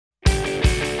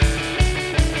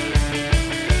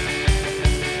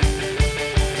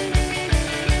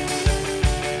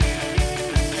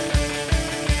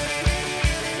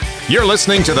You're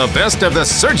listening to the best of the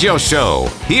Sergio Show.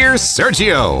 Here's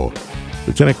Sergio.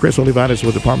 Lieutenant Chris Olivarez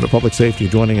with the Department of Public Safety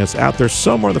joining us out there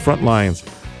somewhere on the front lines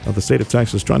of the state of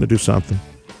Texas, trying to do something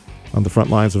on the front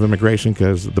lines of immigration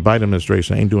because the Biden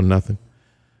administration ain't doing nothing.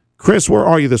 Chris, where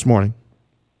are you this morning?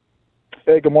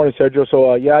 Hey, good morning, Sergio.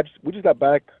 So, we just got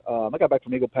back. I got back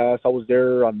from Eagle Pass. I was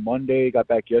there on Monday, got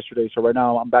back yesterday. So right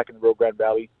now I'm back in the Rio Grande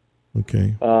Valley.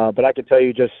 Okay. But I can tell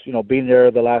you just, being there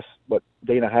the last,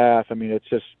 day and a half, I mean, it's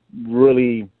just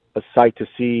really a sight to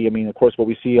see. I mean, of course, what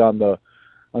we see on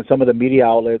some of the media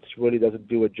outlets really doesn't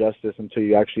do it justice until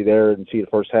you're actually there and see it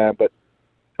firsthand. But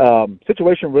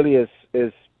situation really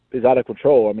is out of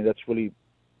control. I mean, that's really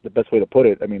the best way to put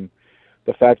it. I mean,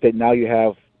 the fact that now you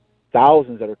have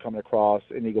thousands that are coming across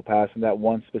in Eagle Pass in that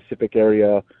one specific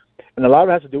area. And a lot of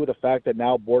it has to do with the fact that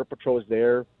now Border Patrol is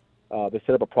there. They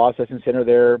set up a processing center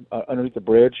there underneath the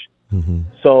bridge. Mm-hmm.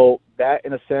 So that,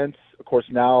 in a sense, of course,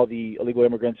 now the illegal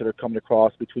immigrants that are coming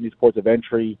across between these ports of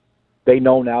entry, they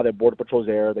know now that Border Patrol is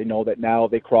there. They know that now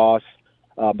they cross,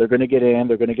 they're going to get in,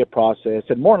 they're going to get processed,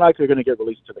 and more than likely they're going to get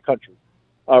released to the country.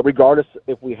 Regardless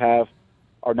if we have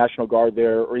our National Guard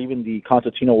there or even the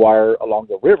concertina wire along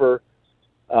the river,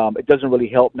 it doesn't really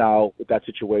help now with that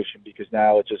situation because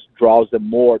now it just draws them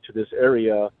more to this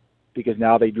area because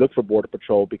now they look for Border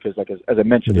Patrol because, like as I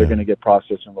mentioned, they're going to get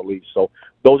processed and released. So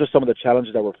those are some of the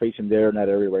challenges that we're facing there in that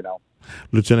area right now.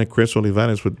 Lieutenant Chris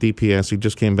Olivarez with DPS. He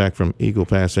just came back from Eagle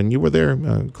Pass, and you were there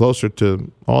closer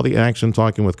to all the action,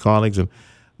 talking with colleagues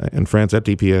and friends at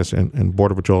DPS and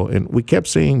Border Patrol. And we kept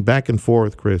seeing back and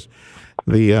forth, Chris,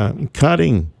 the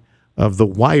cutting of the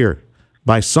wire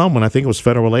by someone. I think it was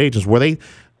federal agents.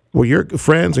 Were your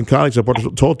friends and colleagues at Border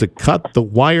Patrol told to cut the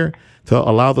wire to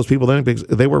allow those people in? Because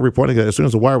they were reporting that as soon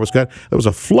as the wire was cut, there was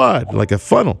a flood, like a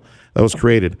funnel, that was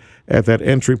created at that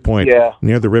entry point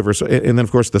near the river. So, and then,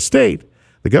 of course, the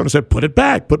governor said, put it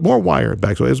back, put more wire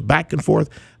back. So it was back and forth,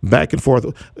 back and forth.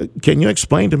 Can you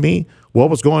explain to me what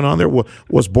was going on there?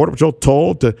 Was Border Patrol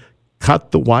told to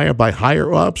cut the wire by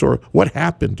higher-ups, or what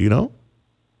happened? Do you know?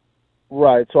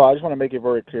 Right. So I just want to make it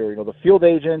very clear. The field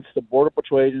agents, the Border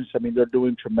Patrol agents, I mean, they're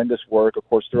doing tremendous work. Of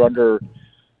course, they're under,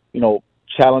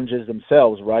 challenges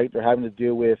themselves, right? They're having to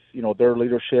deal with, their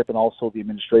leadership and also the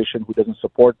administration who doesn't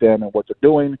support them and what they're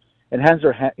doing, and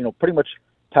pretty much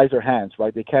ties their hands,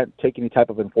 right? They can't take any type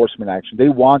of enforcement action. They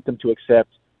want them to accept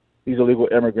these illegal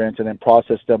immigrants and then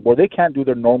process them, where they can't do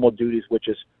their normal duties, which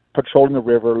is patrolling the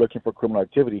river, looking for criminal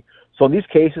activity. So in these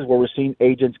cases where we're seeing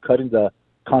agents cutting the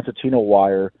concertina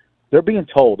wire, they're being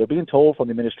told from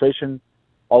the administration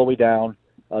all the way down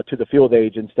to the field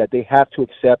agents that they have to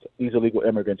accept these illegal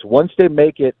immigrants. Once they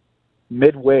make it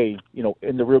midway,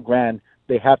 in the Rio Grande,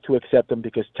 they have to accept them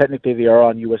because technically they are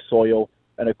on U.S. soil,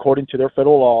 and according to their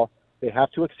federal law, they have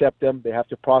to accept them, they have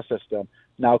to process them.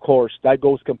 Now, of course, that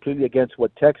goes completely against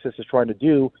what Texas is trying to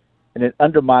do, and it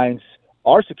undermines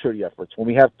our security efforts. When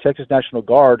we have Texas National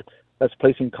Guard that's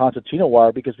placing concertina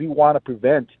wire because we want to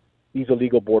prevent these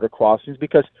illegal border crossings,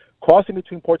 because crossing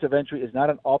between ports of entry is not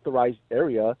an authorized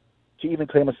area to even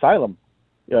claim asylum.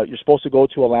 You're supposed to go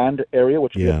to a land area,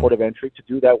 which would be a port of entry, to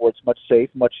do that where it's much safe,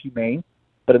 much humane.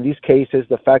 But in these cases,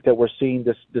 the fact that we're seeing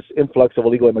this influx of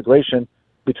illegal immigration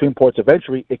between ports of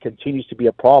entry, it continues to be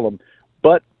a problem.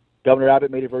 But Governor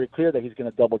Abbott made it very clear that he's going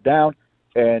to double down,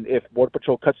 and if Border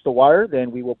Patrol cuts the wire,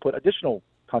 then we will put additional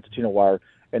concertina wire,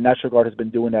 and National Guard has been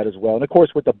doing that as well. And, of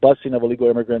course, with the busing of illegal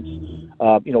immigrants,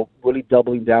 really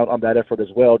doubling down on that effort as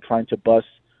well, trying to bus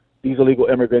these illegal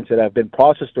immigrants that have been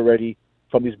processed already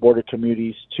from these border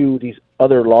communities to these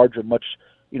other larger, much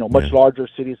larger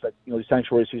cities like, these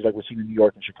sanctuary cities like we're seeing in New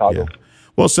York and Chicago. Yeah.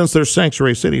 Well, since they're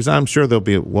sanctuary cities, I'm sure they'll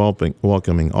be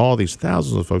welcoming all these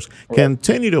thousands of folks,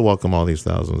 continue to welcome all these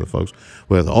thousands of folks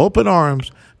with open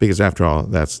arms, because after all,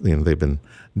 that's, they've been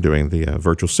doing the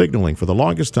virtual signaling for the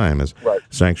longest time as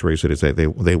sanctuary cities.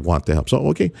 They want to help. So,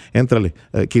 okay, entrale,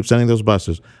 keep sending those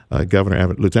buses. Governor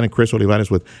Abbott, Lieutenant Chris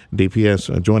Olivarez with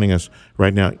DPS joining us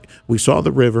right now. We saw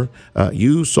the river.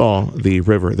 You saw the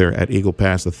river there at Eagle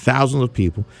Pass, the thousands of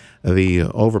people, the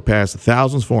overpass,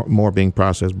 thousands more being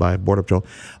processed by Border Patrol.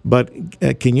 But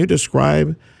can you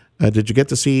describe, did you get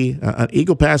to see,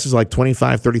 Eagle Pass is like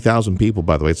 25, 30,000 people,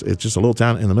 by the way. It's just a little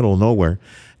town in the middle of nowhere.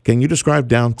 Can you describe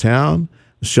downtown,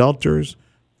 shelters,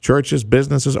 churches,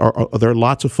 businesses? Are there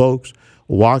lots of folks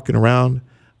walking around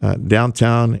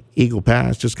downtown Eagle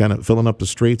Pass, just kind of filling up the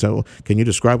streets? Can you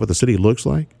describe what the city looks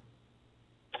like?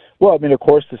 Well, I mean, of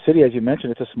course, the city, as you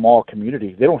mentioned, it's a small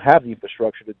community. They don't have the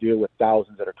infrastructure to deal with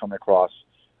thousands that are coming across.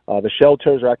 The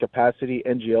shelters are at capacity,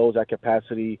 NGOs at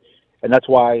capacity, and that's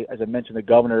why, as I mentioned, the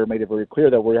governor made it very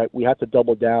clear that we have to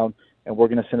double down, and we're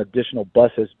going to send additional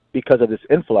buses because of this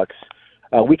influx.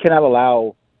 We cannot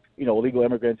allow, illegal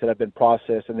immigrants that have been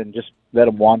processed and then just let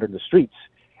them wander in the streets.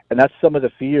 And that's some of the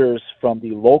fears from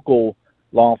the local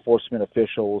law enforcement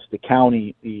officials, the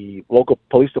county, the local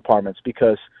police departments,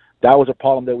 because that was a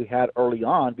problem that we had early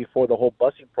on before the whole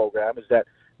busing program, is that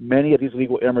many of these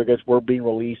illegal immigrants were being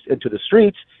released into the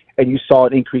streets, and you saw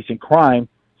an increase in crime,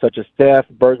 such as theft,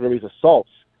 burglaries, assaults.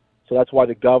 So that's why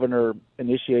the governor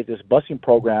initiated this busing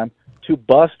program to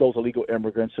bus those illegal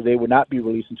immigrants so they would not be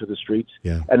released into the streets.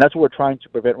 Yeah. And that's what we're trying to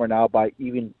prevent right now by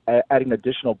even adding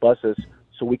additional buses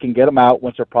so we can get them out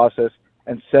once they're processed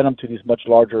and send them to these much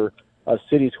larger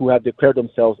cities who have declared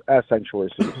themselves as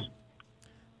sanctuary cities.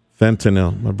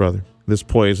 Fentanyl, my brother, this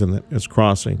poison that is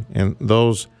crossing, and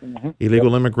those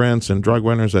illegal immigrants and drug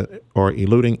runners that are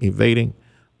eluding, evading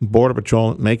Border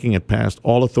Patrol, making it past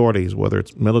all authorities, whether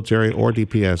it's military or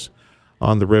DPS,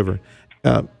 on the river.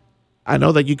 I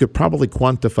know that you could probably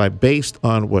quantify, based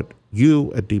on what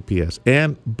you at DPS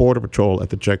and Border Patrol at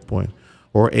the checkpoint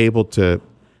are able to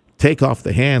take off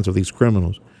the hands of these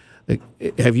criminals.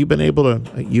 Have you been able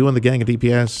to, you and the gang at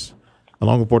DPS,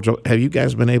 along with Border Patrol, have you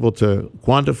guys been able to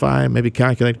quantify, maybe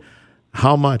calculate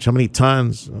how many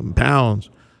tons, pounds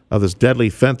of this deadly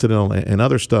fentanyl and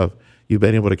other stuff you've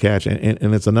been able to catch?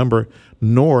 And it's a number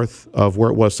north of where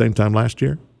it was same time last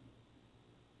year?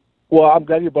 Well, I'm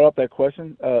glad you brought up that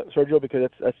question, Sergio, because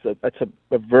that's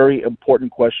a very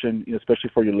important question,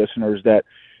 especially for your listeners, that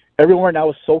everyone now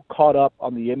is so caught up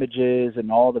on the images and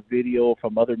all the video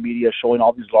from other media showing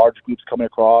all these large groups coming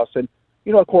across. And,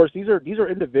 of course, these are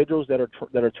individuals that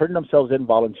are turning themselves in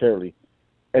voluntarily.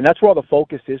 And that's where all the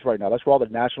focus is right now. That's where all the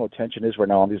national attention is right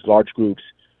now on these large groups.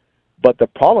 But the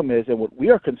problem is, and what we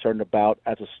are concerned about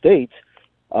as a state,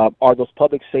 are those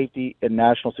public safety and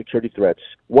national security threats.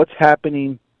 What's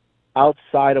happening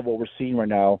outside of what we're seeing right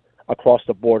now across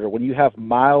the border? When you have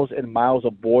miles and miles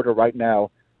of border right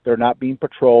now, they're not being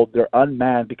patrolled, they're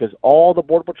unmanned, because all the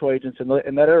Border Patrol agents in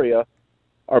that area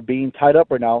are being tied up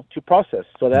right now to process.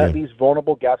 So that leaves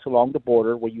vulnerable gaps along the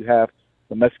border where you have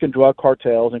the Mexican drug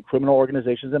cartels and criminal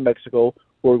organizations in Mexico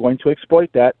who are going to exploit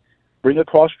that, bring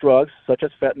across drugs such as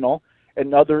fentanyl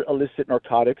and other illicit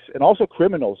narcotics, and also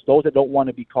criminals, those that don't want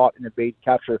to be caught and evade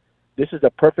capture. This is the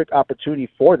perfect opportunity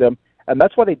for them, and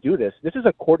that's why they do this. This is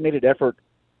a coordinated effort,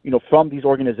 from these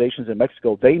organizations in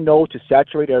Mexico. They know to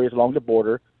saturate areas along the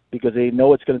border because they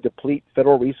know it's going to deplete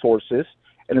federal resources,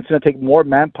 and it's going to take more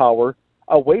manpower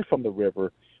away from the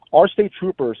river. Our state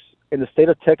troopers in the state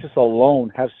of Texas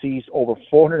alone have seized over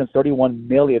 431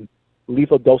 million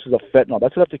lethal doses of fentanyl.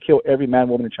 That's enough to kill every man,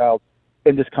 woman, and child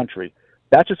in this country.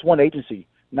 That's just one agency,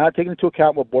 not taking into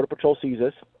account what Border Patrol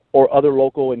seizes or other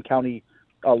local and county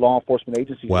law enforcement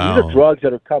agencies. Wow. These are drugs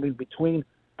that are coming between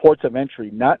ports of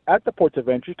entry, not at the ports of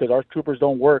entry, because our troopers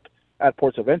don't work at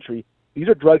ports of entry. These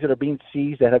are drugs that are being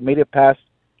seized that have made it past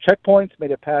checkpoints,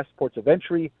 made it past ports of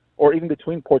entry, or even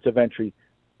between ports of entry.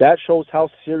 That shows how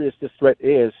serious this threat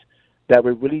is, that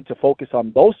we really need to focus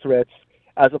on those threats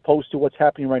as opposed to what's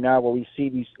happening right now where we see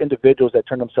these individuals that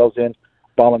turn themselves in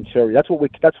voluntarily.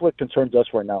 That's what concerns us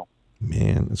right now.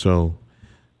 Man, so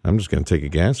I'm just going to take a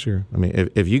guess here. I mean,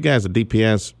 if you guys at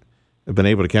DPS have been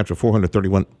able to capture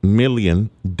 431 million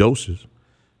doses,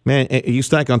 man, you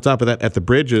stack on top of that at the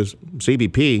bridges,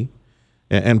 CBP,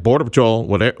 and Border Patrol,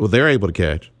 what they're able to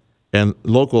catch, and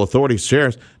local authorities,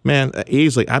 sheriffs, man,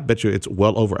 easily, I bet you it's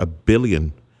well over 1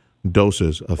 billion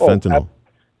doses of fentanyl.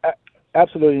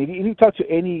 Absolutely. If you talk to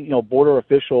any border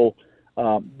official,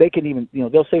 they can even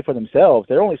they'll say for themselves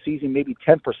they're only seizing maybe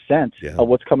 10% of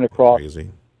what's coming across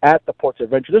at the ports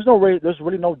of entry. There's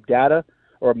really no data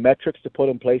or metrics to put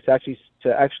in place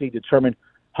to actually determine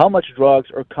how much drugs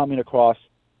are coming across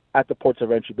at the ports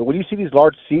of entry. But when you see these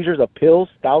large seizures of pills,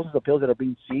 thousands of pills that are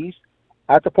being seized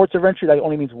at the ports of entry, that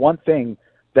only means one thing: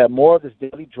 that more of this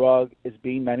deadly drug is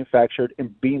being manufactured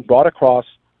and being brought across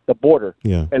the border.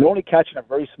 Yeah. And they're only catching a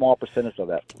very small percentage of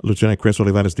that. Lieutenant Chris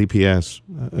Olivarez,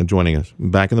 DPS, joining us.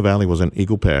 Back in the Valley was in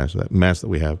Eagle Pass, that mess that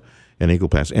we have in Eagle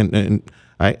Pass. And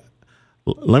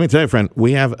let me tell you, friend,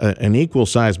 we have an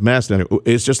equal-sized mess, and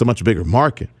it's just a much bigger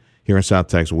market here in South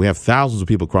Texas. We have thousands of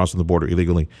people crossing the border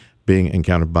illegally being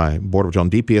encountered by Border Patrol.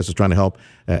 And DPS is trying to help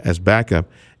as backup.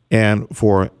 And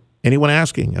for anyone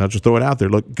asking, and I'll just throw it out there,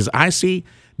 look, because I see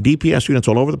DPS units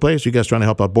all over the place. You guys trying to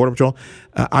help out Border Patrol.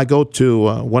 I go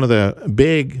to one of the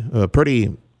big,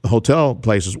 pretty hotel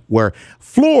places where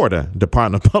Florida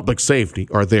Department of Public Safety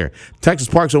are there. Texas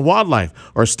Parks and Wildlife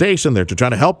are stationed there to try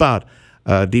to help out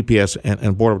DPS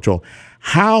and Border Patrol.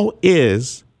 How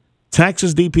is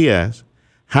Texas DPS,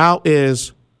 how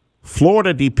is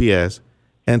Florida DPS,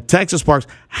 and Texas Parks,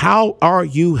 how are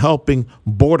you helping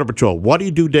Border Patrol? What do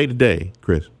you do day to day,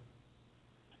 Chris?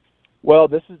 Well,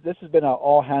 this has been an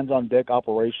all hands on deck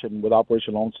operation with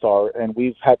Operation Lone Star, and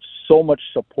we've had so much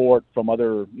support from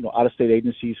other out of state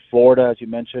agencies, Florida, as you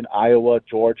mentioned, Iowa,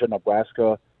 Georgia,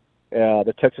 Nebraska,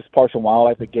 the Texas Parks and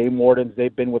Wildlife, the game wardens.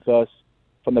 They've been with us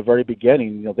from the very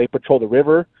beginning. They patrol the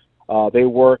river. They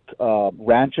work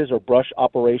ranches or brush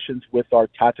operations with our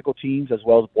tactical teams as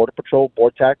well as Border Patrol,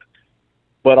 BORTAC.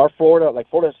 But our Florida,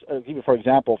 even for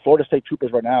example, Florida State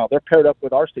Troopers right now, they're paired up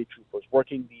with our state troopers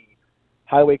working the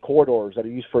highway corridors that are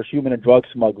used for human and drug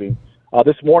smuggling.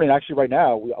 This morning, actually right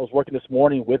now, I was working this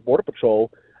morning with Border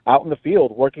Patrol out in the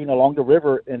field, working along the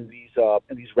river in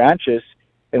these ranches,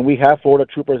 and we have Florida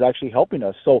troopers actually helping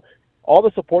us. So all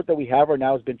the support that we have right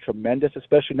now has been tremendous,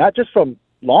 especially not just from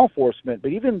law enforcement,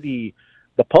 but even the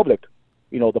public.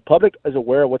 The public is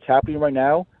aware of what's happening right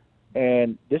now,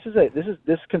 and this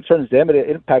concerns them, and it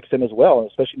impacts them as well,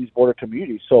 especially in these border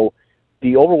communities. So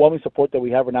the overwhelming support that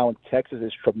we have right now in Texas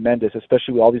is tremendous,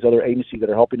 especially with all these other agencies that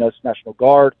are helping us, National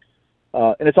Guard,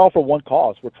 and it's all for one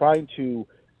cause. We're trying to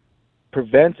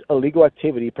prevent illegal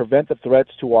activity, prevent the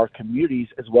threats to our communities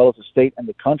as well as the state and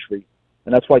the country,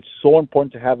 and that's why it's so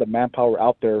important to have the manpower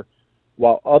out there,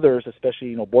 while others,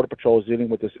 especially Border Patrol, is dealing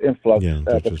with this influx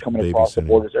that's coming across the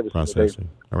borders every single day.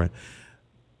 All right.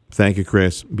 Thank you,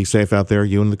 Chris. Be safe out there,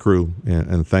 you and the crew,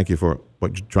 and thank you for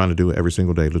what you're trying to do every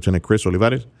single day. Lieutenant Chris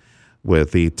Olivarez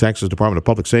with the Texas Department of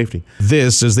Public Safety.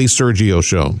 This is the Sergio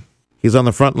Show. He's on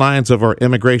the front lines of our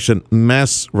immigration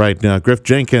mess right now. Griff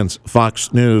Jenkins,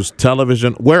 Fox News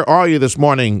Television. Where are you this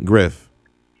morning, Griff?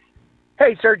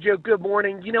 Hey, Sergio, good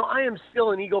morning. I am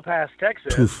still in Eagle Pass,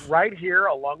 Texas, right here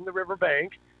along the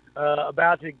riverbank,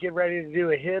 about to get ready to do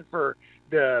a hit for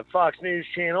the Fox News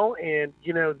channel. And,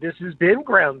 this has been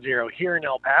ground zero here in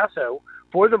El Paso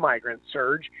for the migrant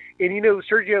surge. And,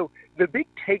 Sergio, the big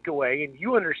takeaway, and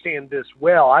you understand this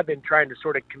well, I've been trying to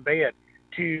sort of convey it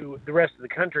to the rest of the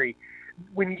country.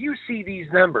 When you see these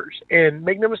numbers, and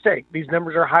make no mistake, these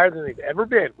numbers are higher than they've ever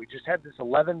been. We just had this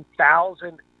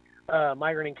 11,000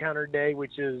 migrant encounter day,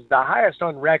 which is the highest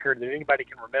on record that anybody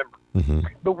can remember. Mm-hmm.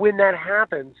 But when that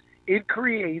happens, it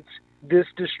creates this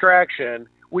distraction,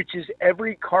 which is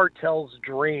every cartel's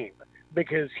dream.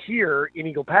 Because here in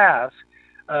Eagle Pass,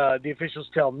 the officials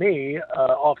tell me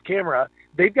off camera,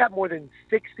 they've got more than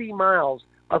 60 miles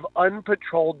of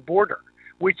unpatrolled border,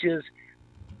 which is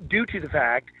due to the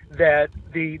fact that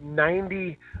the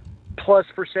 90+%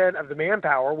 of the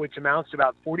manpower, which amounts to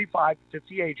about 45 to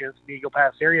 50 agents in the Eagle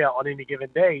Pass area on any given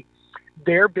day,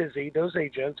 they're busy, those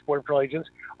agents, Border Patrol agents,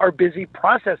 are busy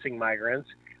processing migrants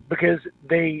because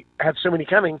they have so many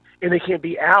coming and they can't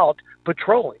be out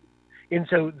patrolling. And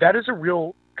so that is a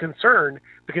real concern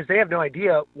because they have no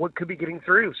idea what could be getting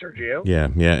through, Sergio. Yeah,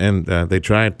 and they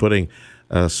tried putting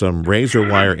some razor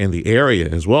wire in the area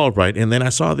as well, right? And then I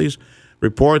saw these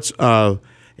reports of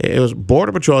it was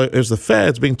Border Patrol, it was the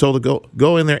feds being told to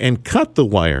go in there and cut the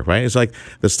wire, right? It's like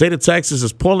the state of Texas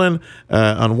is pulling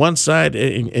on one side,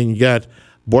 and you got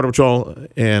Border Patrol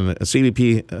and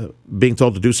CBP being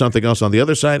told to do something else on the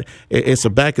other side. It's a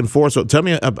back and forth. So tell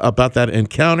me about that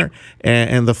encounter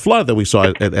and the flood that we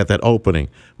saw at that opening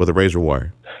with the razor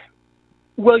wire.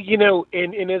 Well,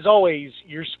 and as always,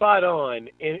 you're spot on,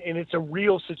 and it's a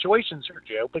real situation,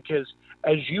 Sergio, because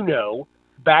as you know,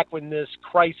 back when this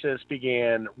crisis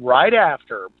began, right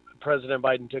after President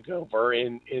Biden took over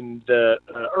in the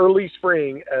early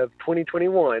spring of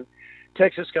 2021,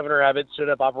 Texas Governor Abbott stood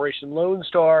up Operation Lone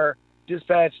Star,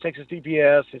 dispatched Texas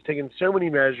DPS, has taken so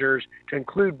many measures to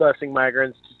include busing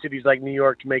migrants to cities like New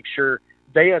York to make sure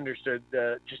they understood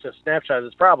just a snapshot of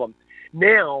this problem.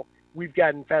 Now, we've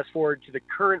gotten fast forward to the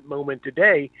current moment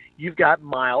today, you've got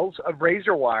miles of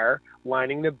razor wire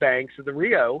lining the banks of the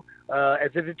Rio as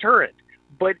a deterrent.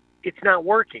 But it's not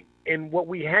working. And what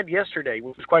we had yesterday,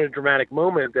 which was quite a dramatic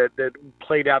moment that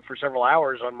played out for several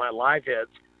hours on my live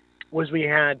hits, was we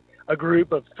had a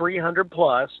group of 300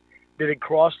 plus that had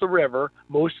crossed the river,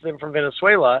 most of them from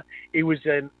Venezuela. It was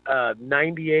in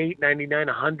 98, 99,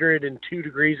 102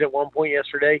 degrees at one point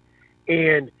yesterday.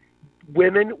 And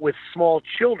women with small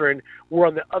children were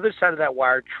on the other side of that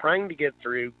wire trying to get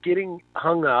through, getting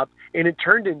hung up, and it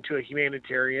turned into a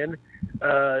humanitarian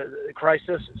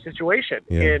crisis situation.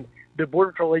 Yeah. And the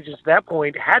Border Patrol agents at that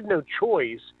point had no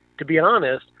choice, to be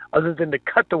honest, other than to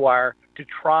cut the wire to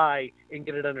try and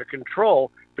get it under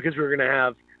control, because we were going to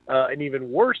have an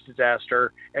even worse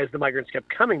disaster as the migrants kept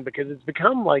coming, because it's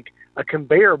become like a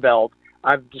conveyor belt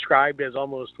I've described as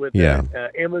almost with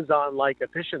Amazon-like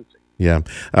efficiency. Yeah.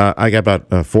 I got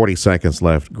about 40 seconds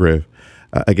left, Griff.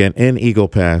 again, in Eagle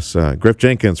Pass. Griff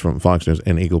Jenkins from Fox News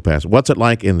in Eagle Pass. What's it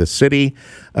like in the city?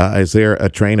 Is there a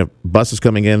train of buses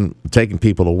coming in, taking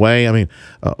people away? I mean,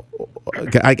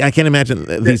 I can't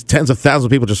imagine these tens of thousands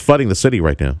of people just flooding the city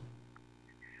right now.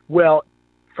 Well,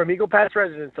 from Eagle Pass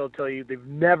residents, they'll tell you they've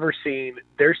never seen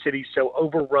their city so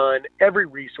overrun. Every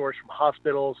resource from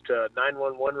hospitals to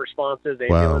 911 responses,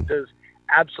 ambulances,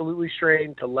 absolutely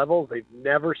strained to levels they've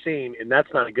never seen, and that's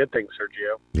not a good thing,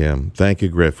 Sergio. Yeah, thank you,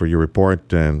 Griff, for your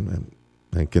report, and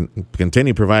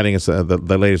continue providing us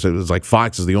the latest. It's like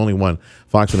Fox is the only one,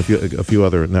 Fox and a few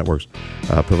other networks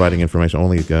providing information.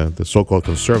 Only the so-called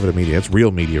conservative media. It's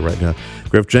real media right now.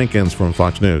 Griff Jenkins from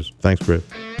Fox News. Thanks, Griff.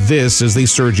 This is the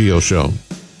Sergio Show.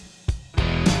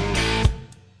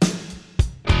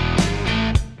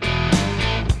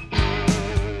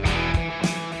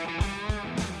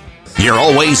 You're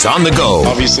always on the go.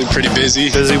 Obviously pretty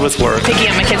busy. Busy with work. Picking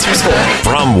up my kids from school.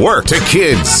 From work to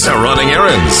kids to running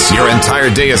errands, your entire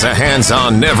day is a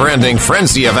hands-on, never-ending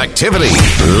frenzy of activity.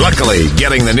 Luckily,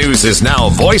 getting the news is now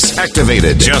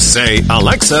voice-activated. Just say,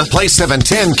 Alexa, play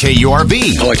 710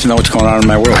 KURV. I like to know what's going on in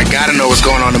my world. I gotta know what's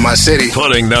going on in my city.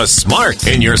 Putting the smart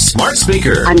in your smart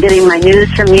speaker. I'm getting my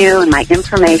news from you and my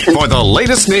information. For the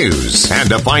latest news and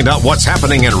to find out what's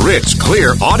happening in rich,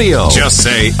 clear audio, just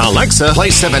say, Alexa, play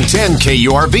 710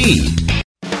 KURV.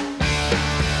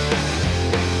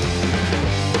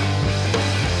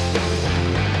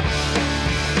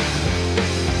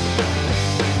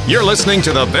 You're listening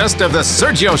to the best of the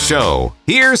Sergio Show.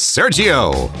 Here's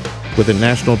Sergio. With the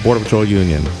National Border Patrol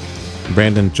Union,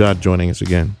 Brandon Judd joining us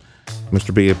again.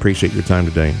 Mr. B, appreciate your time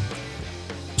today.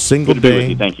 Single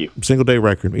day, thank you. Single day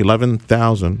record,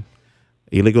 11,000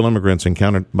 illegal immigrants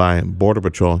encountered by Border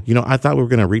Patrol. You know, I thought we were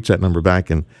going to reach that number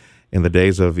back in the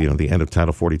days of, the end of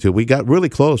Title 42. We got really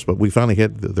close, but we finally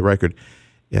hit the record,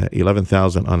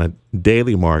 11,000 on a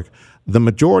daily mark. The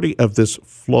majority of this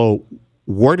flow,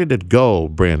 where did it go,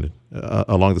 Brandon,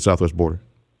 along the southwest border?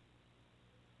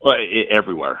 Well,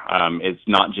 everywhere. It's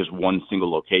not just one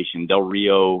single location. Del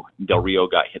Rio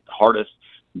got hit the hardest,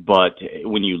 but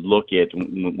when you look at,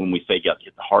 when we say got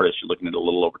hit the hardest, you're looking at a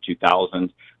little over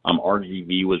 2,000.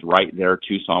 RGV was right there.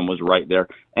 Tucson was right there.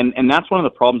 And that's one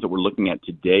of the problems that we're looking at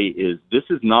today is this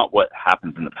is not what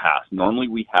happens in the past. Normally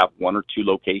we have one or two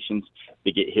locations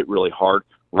that get hit really hard.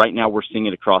 Right now we're seeing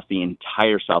it across the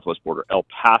entire southwest border. El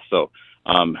Paso,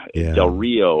 Del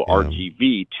Rio,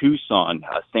 RGV, Tucson,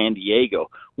 San Diego.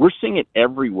 We're seeing it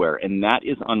everywhere, and that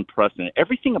is unprecedented.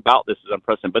 Everything about this is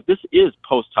unprecedented, but this is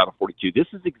post-Title 42. This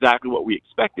is exactly what we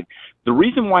expected. The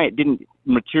reason why it didn't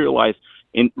materialize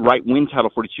right when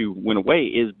Title 42 went away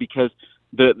is because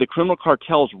the criminal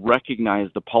cartels recognize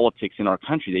the politics in our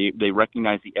country. They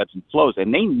recognize the ebbs and flows,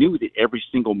 and they knew that every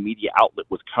single media outlet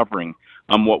was covering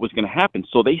what was going to happen.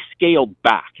 So they scaled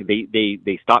back.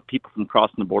 They stopped people from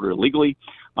crossing the border illegally.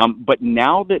 But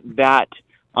now that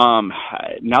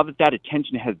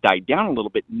attention has died down a little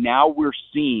bit, now we're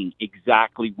seeing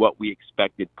exactly what we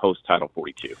expected post Title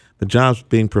 42. The jobs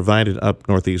being provided up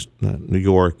northeast New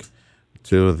York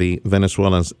to the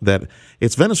Venezuelans, that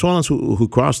it's Venezuelans who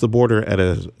cross the border at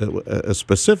a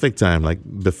specific time, like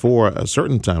before a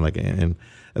certain time, and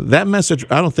that message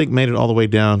I don't think made it all the way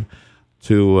down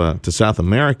to South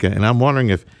America. And I'm wondering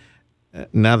if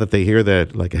now that they hear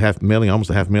that like almost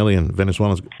a half million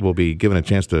Venezuelans will be given a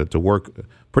chance to work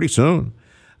pretty soon,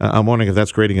 I'm wondering if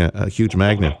that's creating a huge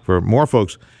magnet for more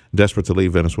folks desperate to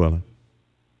leave Venezuela.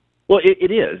 Well,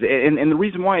 it is, and the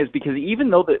reason why is because even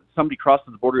though that somebody crosses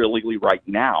the border illegally right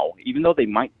now, even though they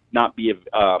might not be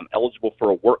eligible for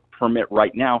a work permit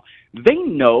right now, they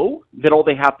know that all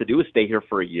they have to do is stay here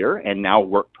for a year, and now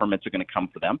work permits are going to come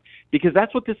for them, because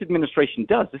that's what this administration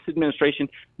does. This administration,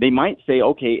 they might say,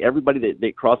 okay, everybody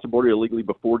that crossed the border illegally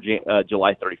before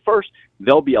July 31st,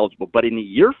 they'll be eligible. But in a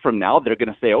year from now, they're going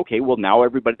to say, okay, well, now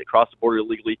everybody that crossed the border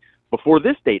illegally before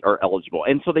this date are eligible.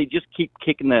 And so they just keep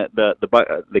kicking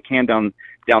the can down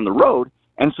the road.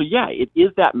 And so, yeah, it is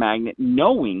that magnet,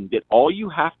 knowing that all you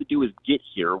have to do is get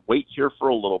here, wait here for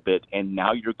a little bit, and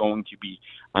now you're going to be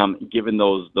given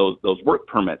those work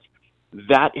permits.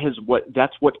 That's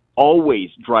what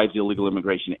always drives illegal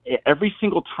immigration. Every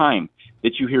single time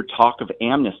that you hear talk of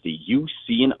amnesty, you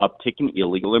see an uptick in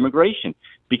illegal immigration,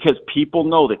 because people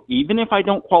know that even if I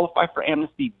don't qualify for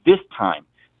amnesty this time,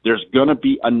 there's going to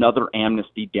be another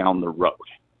amnesty down the road.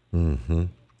 Mm-hmm.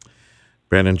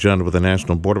 Brandon Judd with the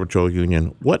National Border Patrol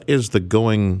Union. What is the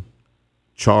going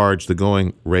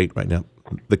rate right now?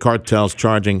 The cartels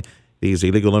charging these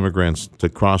illegal immigrants to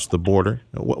cross the border.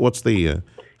 What's the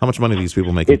how much money are these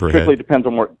people making per head? Strictly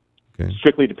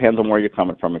depends on where you're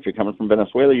coming from. If you're coming from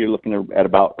Venezuela, you're looking at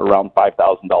around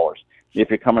 $5,000. if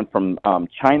you're coming from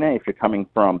China, if you're coming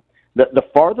from the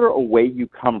farther away you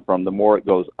come from, the more it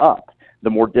goes up. The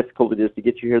more difficult it is to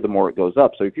get you here, the more it goes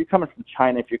up. So if you're coming from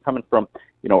China, if you're coming from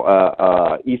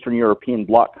Eastern European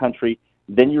bloc country,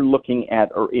 then you're looking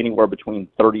at anywhere between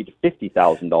 $30,000 to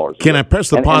 $50,000. Can I press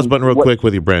the pause button real quick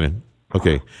with you, Brandon?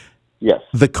 Okay. Yes.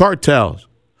 The cartels,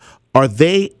 are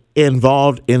they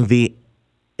involved in the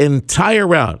entire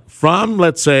route from,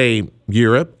 let's say,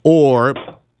 Europe or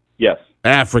yes,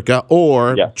 Africa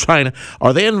or China?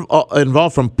 Are they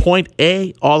involved from point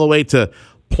A all the way to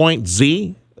point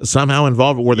Z? Somehow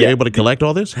involved? Were they able to collect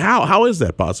all this? How is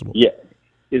that possible? Yeah.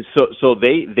 So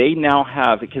they now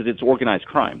have, because it's organized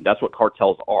crime. That's what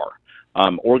cartels are.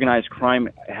 Organized crime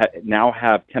now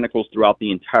have tentacles throughout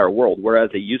the entire world,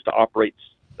 whereas they used to operate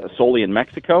solely in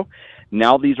Mexico.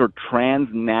 Now these are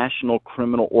transnational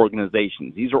criminal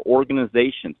organizations. These are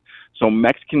organizations. So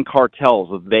Mexican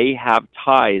cartels, they have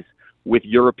ties with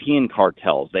European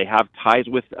cartels. They have ties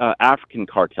with African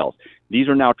cartels. These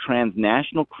are now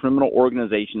transnational criminal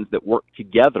organizations that work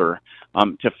together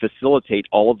to facilitate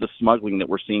all of the smuggling that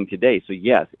we're seeing today. So,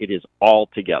 yes, it is all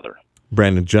together.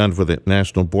 Brandon Judd for the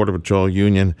National Border Patrol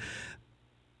Union.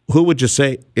 Who would you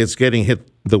say is getting hit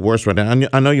the worst right now?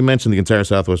 I know you mentioned the entire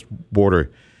southwest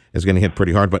border is getting hit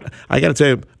pretty hard, but I got to tell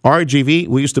you, RGV,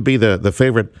 we used to be the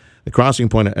favorite crossing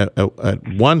point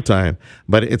at one time,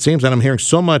 but it seems that I'm hearing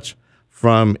so much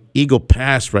from Eagle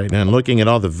Pass right now, and looking at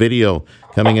all the video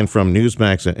coming in from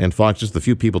Newsmax and Fox, just a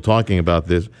few people talking about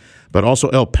this, but also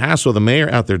El Paso, the mayor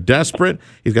out there desperate.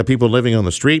 He's got people living on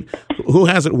the street. Who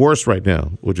has it worse right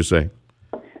now, would you say?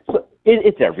 So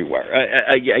it's everywhere.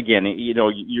 Again,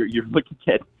 you're looking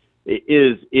at,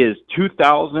 is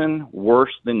 2000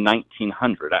 worse than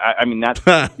 1900? I mean, that's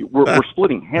we're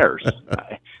splitting hairs.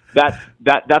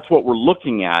 That's what we're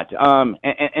looking at.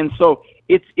 And so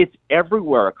it's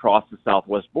everywhere across the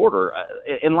southwest border.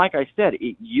 And like I said,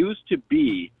 it used to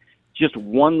be just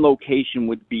one location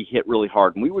would be hit really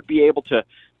hard, and we would be able to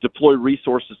deploy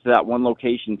resources to that one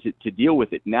location to deal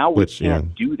with it. Now we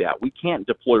can't do that. We can't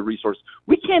deploy resources.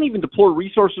 We can't even deploy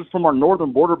resources from our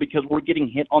northern border because we're getting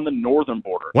hit on the northern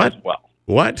border as well.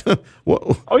 What?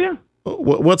 Oh, yeah.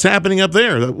 What's happening up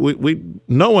there?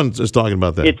 No one is talking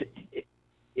about that.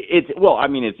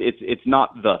 It's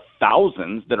not the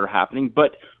thousands that are happening,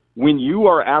 but when you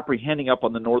are apprehending up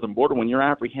on the northern border, when you're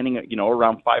apprehending,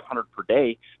 around 500 per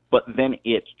day, but then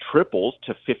it triples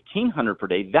to 1,500 per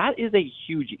day, that is a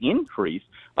huge increase,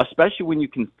 especially when you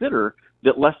consider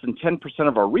that less than 10%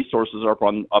 of our resources are up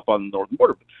on the northern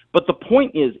border. But the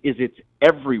point is it's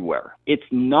everywhere. It's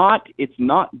not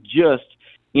just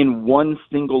in one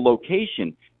single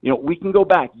location. We can go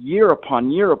back year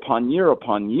upon year upon year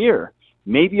upon year.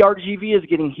 Maybe RGV is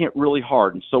getting hit really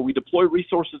hard, and so we deploy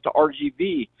resources to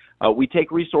RGV. We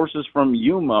take resources from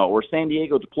Yuma or San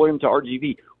Diego, deploy them to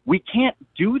RGV. We can't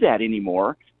do that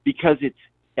anymore because it's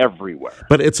everywhere.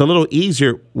 But it's a little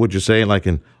easier, would you say, like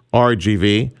in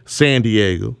RGV, San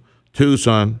Diego,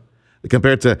 Tucson,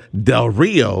 compared to Del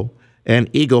Rio and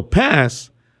Eagle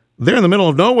Pass. They're in the middle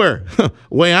of nowhere,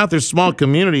 way out there, small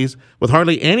communities with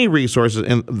hardly any resources.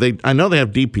 And I know they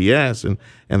have DPS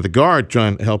and the Guard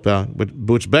trying to help out,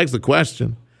 which begs the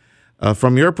question,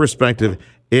 from your perspective,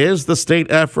 is the state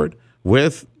effort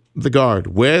with the Guard,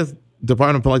 with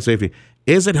Department of Public Safety,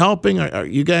 is it helping? Are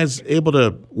you guys able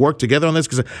to work together on this?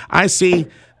 Because I see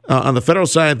on the federal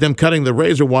side them cutting the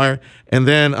razor wire, and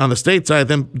then on the state side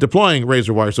them deploying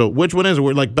razor wire. So which one is it?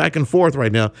 We're like back and forth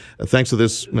right now, thanks to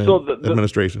this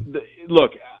administration.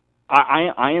 Look,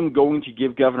 I am going to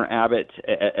give Governor Abbott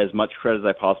as much credit as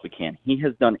I possibly can. He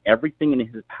has done everything in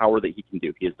his power that he can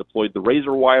do. He has deployed the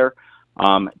razor wire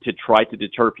to try to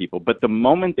deter people. But the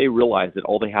moment they realize that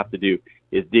all they have to do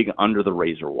is dig under the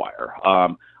razor wire,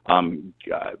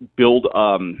 build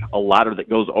a ladder that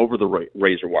goes over the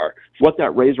razor wire, what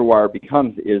that razor wire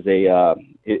becomes is a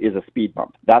speed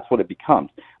bump. That's what it becomes.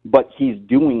 But he's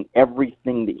doing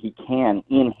everything that he can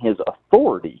in his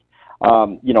authority. I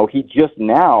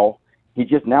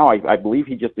believe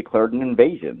he just declared an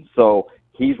invasion. So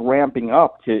he's ramping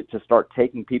up to start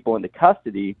taking people into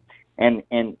custody and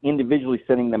individually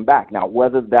sending them back. Now,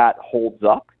 whether that holds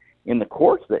up in the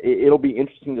courts, it'll be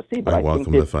interesting to see. But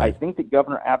I think that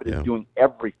Governor Abbott is doing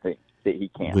everything that he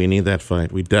can. We need that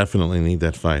fight. We definitely need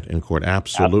that fight in court.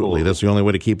 Absolutely. That's the only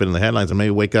way to keep it in the headlines and maybe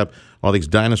wake up all these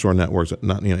dinosaur networks,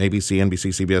 not ABC,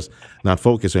 NBC, CBS, not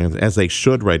focusing as they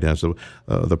should right now. So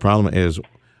the problem is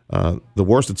the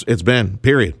worst it's been,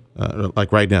 period.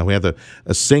 Like right now, we have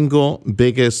a single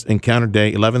biggest encounter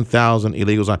day, 11,000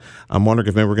 illegals. I'm wondering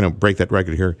if maybe we're going to break that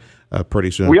record here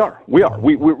pretty soon. We are.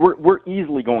 We're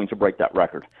easily going to break that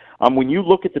record. When you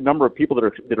look at the number of people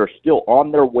that are still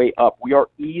on their way up, we are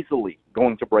easily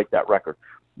going to break that record.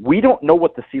 We don't know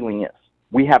what the ceiling is.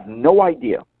 We have no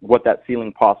idea what that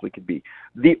ceiling possibly could be.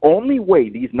 The only way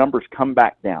these numbers come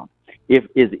back down is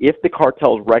if the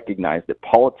cartels recognize that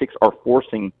politics are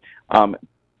forcing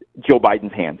Joe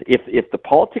Biden's hands. If the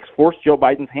politics force Joe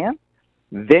Biden's hand,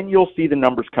 then you'll see the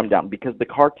numbers come down, because the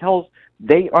cartels,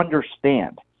 they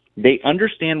understand. They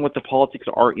understand what the politics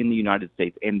are in the United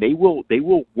States, and they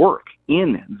will work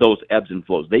in those ebbs and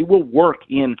flows. They will work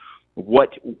in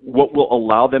what will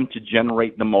allow them to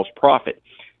generate the most profit.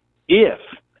 If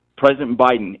President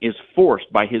Biden is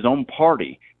forced by his own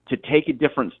party to take a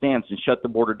different stance and shut the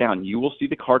border down, you will see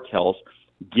the cartels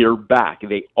gear back.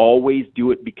 They always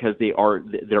do it because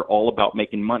they're all about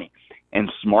making money.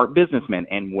 And smart businessmen,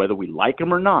 and whether we like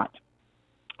them or not,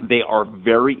 they are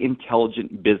very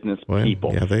intelligent business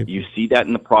people. Yeah, you see that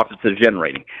in the profits they're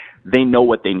generating. They know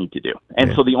what they need to do.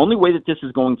 And so the only way that this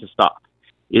is going to stop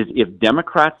is if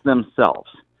Democrats themselves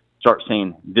start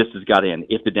saying this has got to end.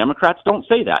 If the Democrats don't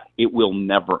say that, it will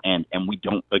never end. And we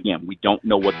don't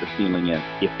know what the ceiling is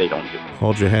if they don't do it.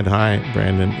 Hold your head high,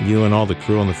 Brandon. You and all the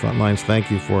crew on the front lines, thank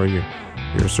you for your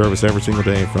service every single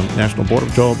day. From National Border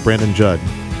Patrol, Brandon Judd.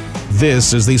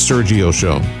 This is the Sergio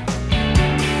Show.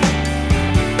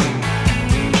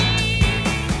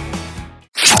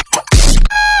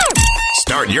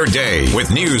 Start your day with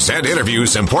news and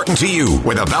interviews important to you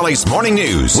with the Valley's Morning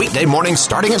News. Weekday mornings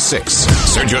starting at 6.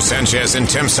 Sergio Sanchez and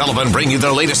Tim Sullivan bring you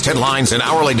the latest headlines and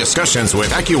hourly discussions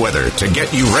with AccuWeather to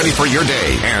get you ready for your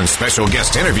day, and special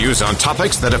guest interviews on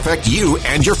topics that affect you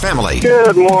and your family.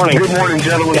 Good morning. Good morning,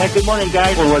 gentlemen. Yeah, good morning,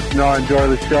 guys. We'll let you know I enjoy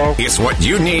the show. It's what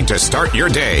you need to start your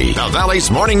day. The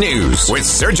Valley's Morning News with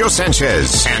Sergio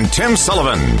Sanchez and Tim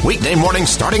Sullivan. Weekday mornings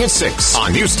starting at 6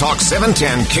 on News Talk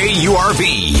 710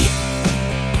 KURV.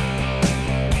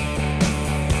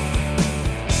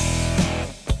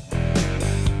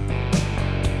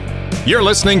 You're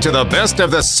listening to the best of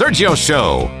the Sergio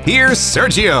Show. Here's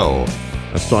Sergio.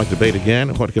 Let's talk debate again.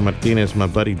 Jorge Martinez, my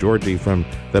buddy Georgie from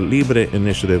the Libre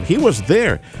Initiative. He was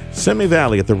there, Simi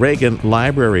Valley, at the Reagan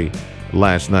Library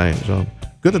last night. So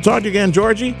good to talk to you again,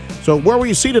 Georgie. So where were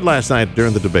you seated last night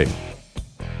during the debate?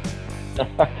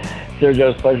 Sergio,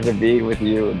 it's a pleasure to be with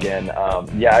you again.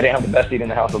 Yeah, I didn't have the best seat in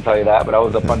the house, I'll tell you that, but I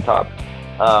was up on top.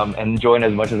 And enjoying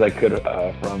as much as I could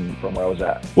from where I was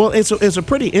at. Well, it's a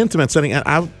pretty intimate setting.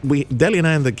 Deli and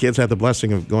I and the kids had the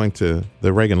blessing of going to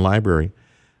the Reagan Library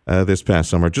this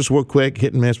past summer. Just real quick,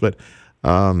 hit and miss, but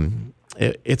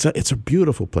it's a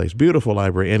beautiful place, beautiful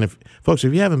library. And if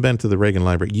you haven't been to the Reagan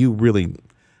Library, you really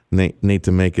need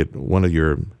to make it one of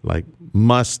your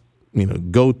must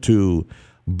go to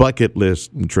bucket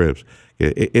list trips.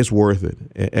 It's worth it,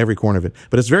 every corner of it.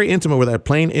 But it's very intimate where that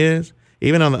plane is.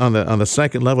 Even on the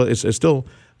second level, it's still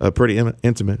pretty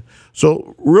intimate.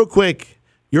 So, real quick,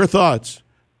 your thoughts.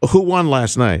 Who won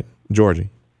last night, Georgie?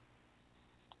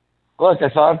 Look, I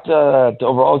thought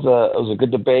overall it was a good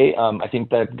debate. I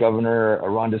think that Governor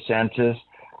Ron DeSantis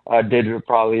did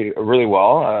probably really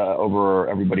well over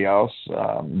everybody else.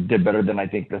 Did better than I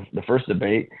think the first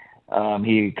debate.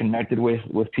 He connected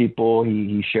with people.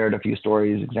 He shared a few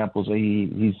stories, examples that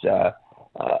he's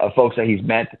folks that he's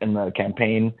met in the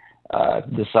campaign.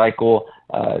 The cycle,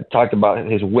 talked about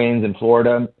his wins in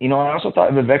Florida. I also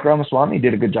thought Vivek Ramaswamy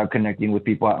did a good job connecting with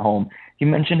people at home. He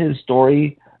mentioned his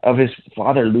story of his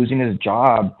father losing his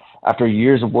job after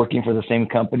years of working for the same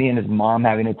company, and his mom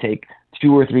having to take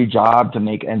 2 or 3 jobs to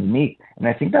make ends meet. And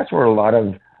I think that's where a lot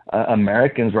of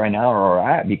Americans right now are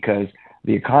at, because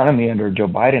the economy under Joe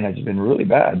Biden has been really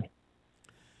bad.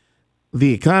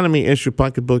 The economy issue,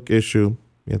 pocketbook issue,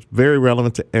 it's very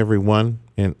relevant to everyone.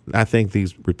 And I think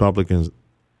these Republicans,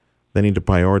 they need to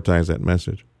prioritize that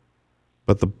message.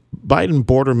 But the Biden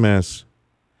border mess,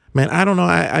 man, I don't know.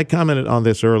 I commented on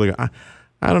this earlier.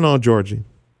 I don't know, Georgie,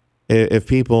 if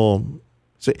people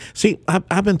see,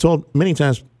 I've been told many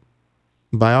times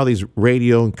by all these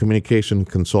radio and communication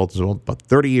consultants, about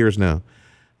 30 years now,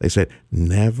 they said,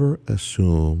 never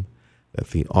assume that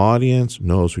the audience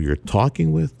knows who you're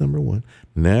talking with, number one.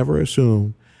 Never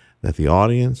assume that the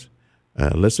audience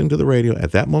listening to the radio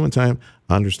at that moment in time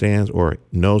understands or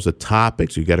knows the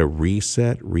topics. You got to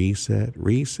reset, and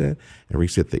reset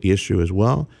the issue as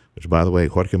well, which, by the way,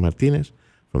 Jorge Martinez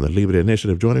from the Libre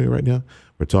Initiative joining me right now.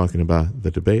 We're talking about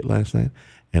the debate last night.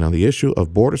 And on the issue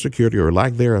of border security or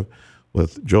lack thereof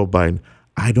with Joe Biden,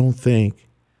 I don't think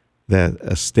that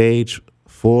a stage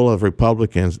full of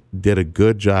Republicans did a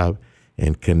good job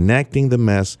in connecting the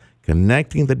mess,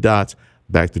 connecting the dots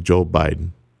back to Joe Biden.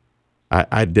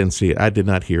 I didn't see it. I did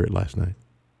not hear it last night.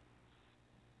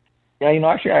 Yeah,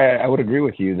 actually, I would agree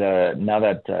with you that now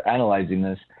that analyzing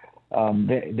this,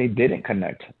 they didn't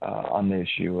connect on the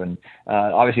issue, and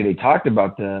obviously they talked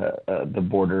about the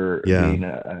border being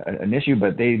an issue,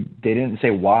 but they didn't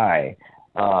say why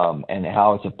and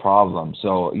how it's a problem.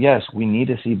 So yes, we need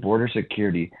to see border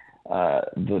security.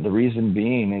 The reason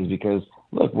being is because,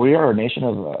 look, we are a nation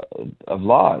of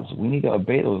laws. We need to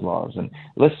obey those laws, and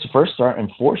let's first start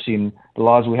enforcing the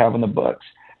laws we have in the books.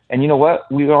 And you know what?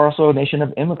 We are also a nation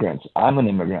of immigrants. I'm an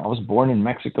immigrant. I was born in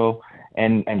Mexico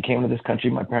and came to this country.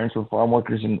 My parents were farm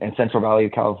workers in Central Valley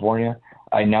of California.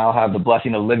 I now have the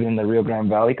blessing of living in the Rio Grande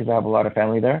Valley because I have a lot of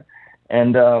family there.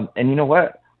 And you know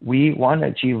what? We want to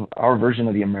achieve our version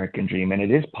of the American dream, and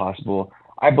it is possible.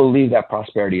 I believe that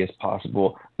prosperity is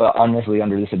possible, but honestly,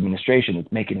 under this administration,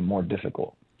 it's making it more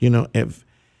difficult.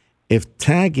 If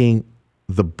tagging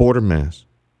the border mess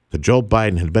to Joe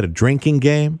Biden had been a drinking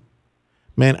game,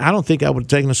 man, I don't think I would have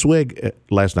taken a swig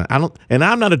last night. And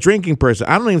I'm not a drinking person.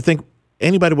 I don't even think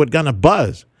anybody would have gotten a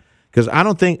buzz because I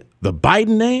don't think the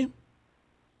Biden name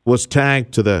was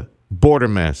tagged to the border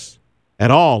mess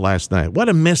at all last night. What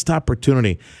a missed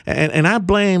opportunity. And I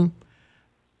blame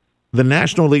the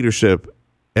national leadership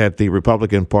at the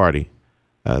Republican Party.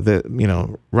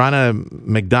 Ronna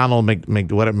McDonald,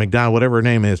 whatever her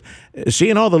name is, she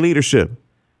and all the leadership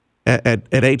at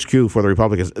HQ for the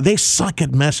Republicans, they suck at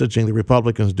messaging, the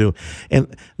Republicans do.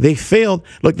 And they failed.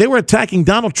 Look, they were attacking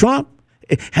Donald Trump.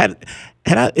 Had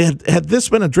this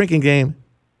been a drinking game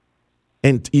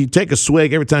and you take a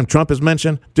swig every time Trump is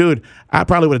mentioned, dude, I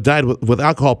probably would have died with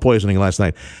alcohol poisoning last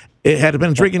night. It had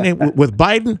been a drinking game with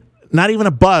Biden, not even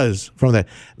a buzz from that.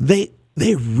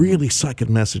 They really suck at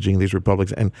messaging, these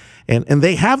Republicans, and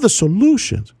they have the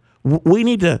solutions. We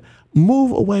need to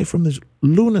move away from this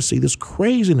lunacy, this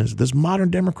craziness, this modern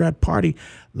Democrat Party.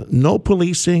 No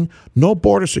policing, no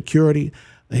border security,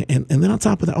 and then on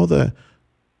top of that, all the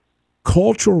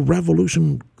cultural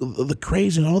revolution, the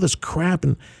crazy, and all this crap,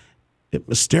 and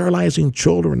sterilizing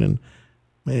children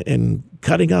and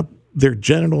cutting up their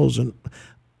genitals, and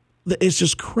it's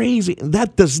just crazy.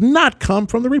 That does not come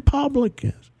from the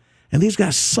Republicans. And these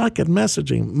guys suck at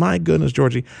messaging. My goodness,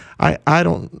 Georgie, I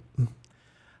don't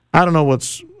know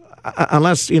what's,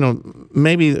 unless,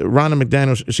 maybe Ronna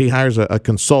McDaniel, she hires a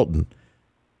consultant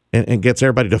and gets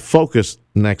everybody to focus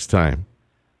next time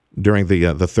during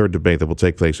the third debate that will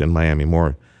take place in Miami,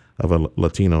 more of a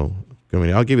Latino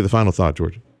community. I'll give you the final thought,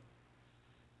 Georgie.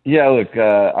 Yeah, look,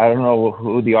 I don't know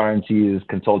who the RNC is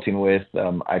consulting with.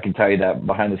 I can tell you that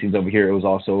behind the scenes over here, it was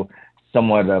also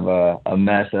somewhat of a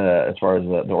mess as far as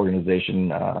the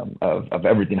organization of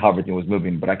everything, how everything was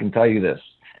moving. But I can tell you this,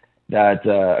 that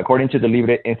according to the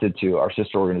Libre Institute, our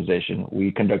sister organization,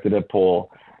 we conducted a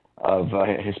poll of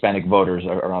Hispanic voters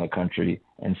around the country,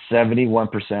 and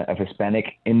 71% of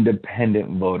Hispanic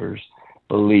independent voters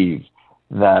believe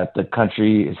that the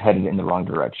country is headed in the wrong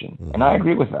direction. And I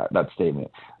agree with that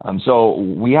statement. So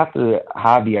we have to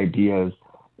have the ideas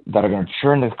that are going to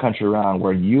turn this country around,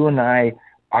 where you and I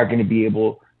are going to be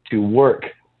able to work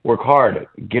hard,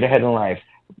 get ahead in life,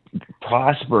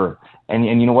 prosper. And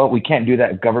you know what? We can't do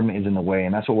that if government is in the way.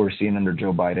 And that's what we're seeing under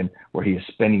Joe Biden, where he is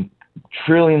spending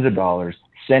trillions of dollars,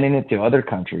 sending it to other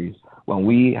countries when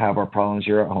we have our problems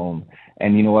here at home.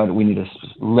 And you know what? We need to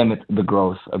limit the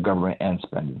growth of government and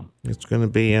spending. It's going to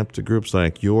be up to groups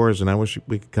like yours, and I wish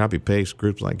we could copy-paste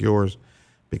groups like yours,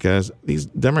 because these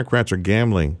Democrats are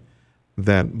gambling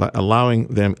that by allowing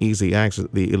them easy access,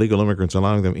 the illegal immigrants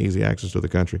allowing them easy access to the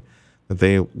country, that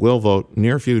they will vote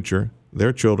near future,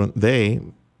 their children, they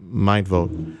might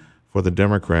vote for the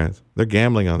Democrats. They're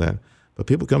gambling on that. But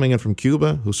people coming in from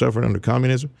Cuba who suffered under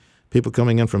communism, people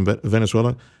coming in from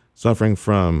Venezuela suffering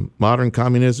from modern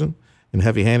communism and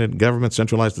heavy-handed government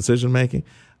centralized decision-making,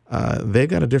 they've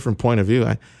got a different point of view.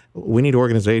 We need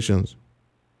organizations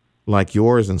like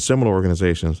yours and similar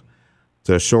organizations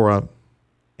to shore up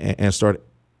and start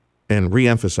and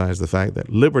reemphasize the fact that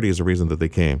liberty is the reason that they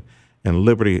came, and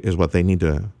liberty is what they need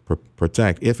to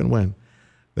protect if and when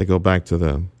they go back to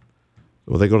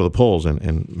they go to the polls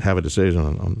and have a decision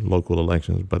on local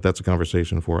elections. But that's a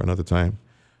conversation for another time.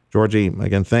 Georgie,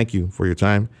 again, thank you for your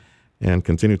time and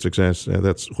continued success.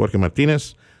 That's Jorge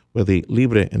Martinez with the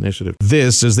Libre Initiative.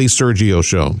 This is the Sergio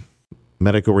Show.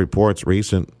 Medical reports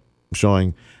recent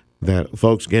showing that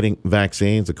folks getting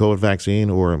vaccines, the COVID vaccine,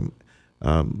 or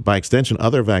by extension,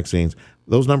 other vaccines,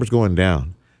 those numbers going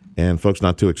down, and folks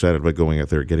not too excited about going out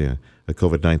there getting a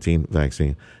COVID-19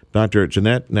 vaccine. Dr.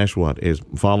 Jeanette Neshwat is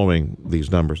following these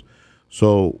numbers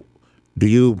So do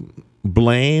you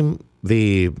blame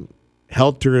the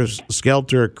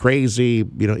helter-skelter, crazy,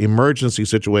 emergency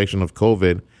situation of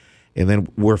COVID, and then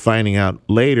we're finding out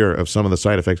later of some of the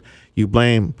side effects? You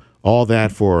blame all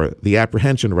that for the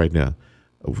apprehension right now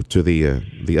to the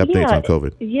updates on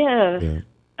COVID. Yeah,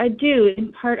 I do.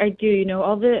 In part, I do.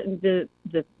 All the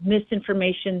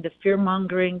misinformation, the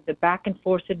fear-mongering, the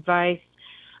back-and-forth advice,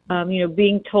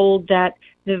 being told that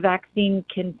the vaccine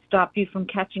can stop you from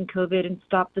catching COVID and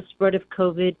stop the spread of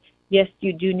COVID. Yes,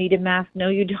 you do need a mask. No,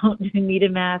 you don't need a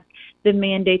mask. The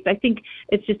mandates. I think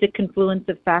it's just a confluence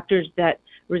of factors that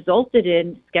resulted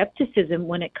in skepticism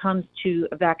when it comes to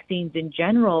vaccines in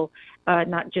general,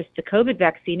 not just the COVID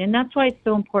vaccine. And that's why it's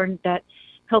so important that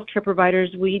healthcare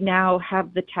providers, we now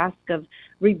have the task of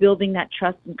rebuilding that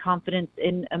trust and confidence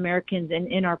in Americans and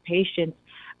in our patients.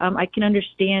 I can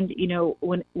understand,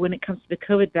 when it comes to the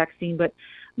COVID vaccine, but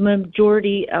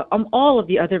majority, all of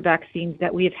the other vaccines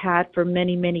that we have had for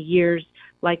many, many years,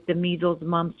 like the measles,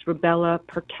 mumps, rubella,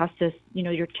 pertussis,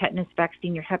 your tetanus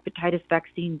vaccine, your hepatitis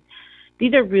vaccine,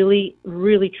 these are really,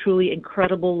 really, truly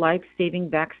incredible life-saving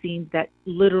vaccines that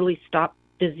literally stop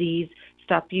disease,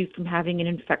 stop you from having an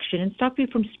infection, and stop you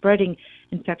from spreading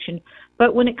infection.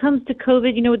 But when it comes to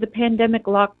COVID, with the pandemic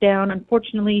lockdown,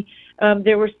 unfortunately,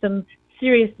 there were some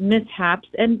serious mishaps,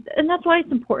 and that's why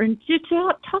it's important to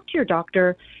talk to your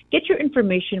doctor, get your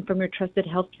information from your trusted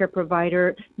healthcare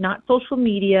provider, not social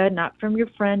media, not from your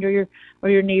friend or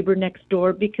your neighbor next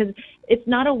door, because it's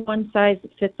not a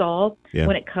one-size-fits-all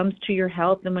when it comes to your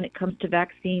health and when it comes to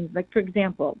vaccines. Like, for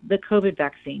example, the COVID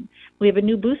vaccine. We have a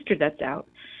new booster that's out.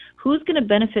 Who's going to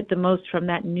benefit the most from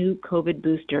that new COVID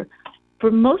booster? For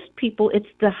most people, it's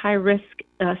the high-risk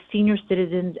senior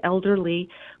citizens, elderly,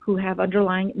 who have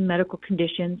underlying medical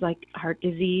conditions like heart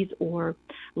disease or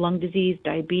lung disease,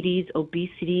 diabetes,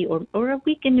 obesity, or a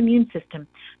weakened immune system.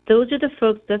 Those are the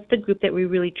folks, that's the group that we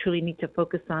really, truly need to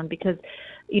focus on because,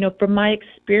 from my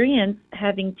experience,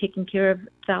 having taken care of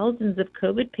thousands of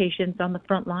COVID patients on the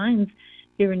front lines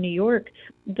here in New York,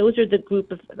 those are the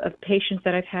group of patients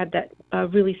that I've had that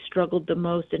really struggled the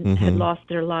most and had lost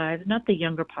their lives, not the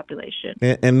younger population.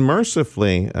 And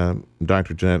mercifully,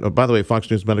 Dr. Jeanette, by the way, Fox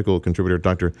News medical contributor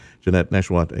Dr. Jeanette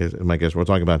Neshwat is my guest. We're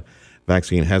talking about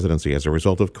vaccine hesitancy as a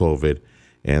result of COVID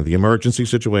and the emergency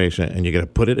situation, and you got to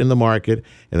put it in the market,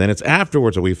 and then it's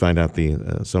afterwards that we find out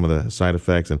some of the side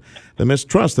effects and the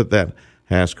mistrust that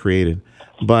has created.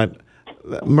 But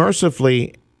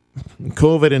mercifully,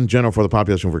 COVID in general for the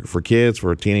population, for kids,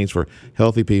 for teens, for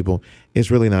healthy people, is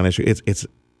really not an issue.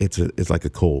 It's like a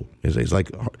cold. It's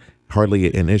like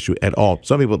hardly an issue at all.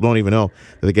 Some people don't even know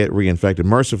that they get reinfected.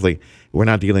 Mercifully, we're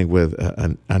not dealing with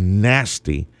a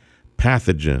nasty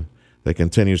pathogen that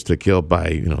continues to kill by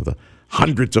the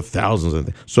hundreds of thousands.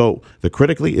 So the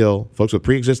critically ill, folks with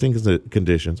pre-existing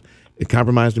conditions,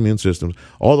 compromised immune systems,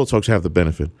 all those folks have the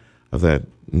benefit of that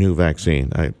new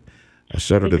vaccine. I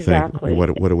shudder to think what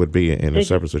it would be in a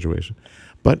separate situation.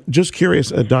 But just curious,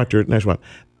 Dr. Neshwat,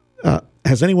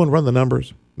 has anyone run the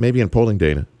numbers, maybe in polling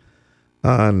data,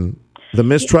 on the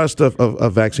mistrust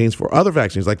of vaccines for other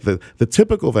vaccines, like the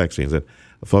typical vaccines that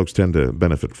folks tend to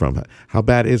benefit from? How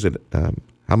bad is it?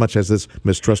 How much has this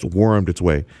mistrust wormed its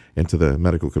way into the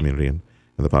medical community and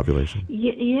the population?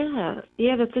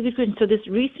 Yeah, that's a good question. So this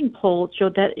recent poll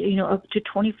showed that up to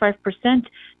 25%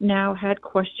 now had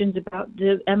questions about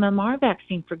the MMR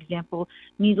vaccine, for example,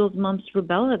 measles, mumps,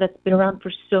 rubella, that's been around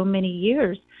for so many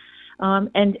years.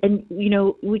 And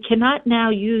we cannot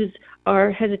now use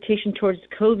our hesitation towards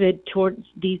COVID towards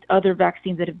these other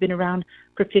vaccines that have been around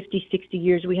for 50, 60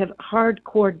 years. We have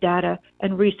hardcore data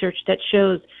and research that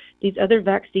shows these other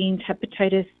vaccines,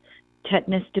 hepatitis,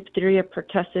 tetanus, diphtheria,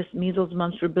 pertussis, measles,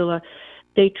 mumps, rubella,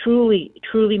 they truly,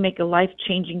 truly make a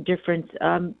life-changing difference.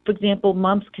 For example,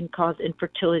 mumps can cause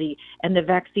infertility, and the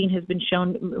vaccine has been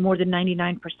shown more than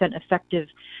 99% effective.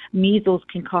 Measles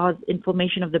can cause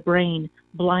inflammation of the brain,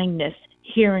 blindness,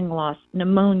 hearing loss,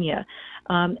 pneumonia,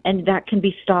 and that can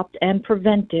be stopped and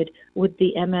prevented with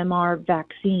the MMR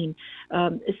vaccine.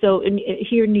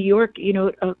 Here in New York,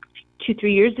 2-3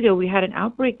 years ago, we had an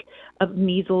outbreak of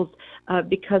measles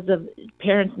because of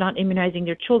parents not immunizing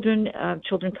their children,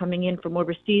 children coming in from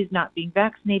overseas, not being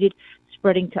vaccinated,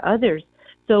 spreading to others.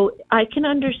 So I can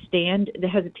understand the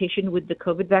hesitation with the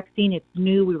COVID vaccine. It's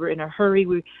new. We were in a hurry.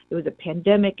 It was a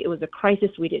pandemic. It was a crisis.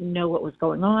 We didn't know what was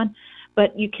going on.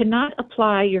 But you cannot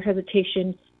apply your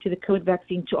hesitation to the COVID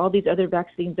vaccine to all these other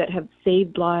vaccines that have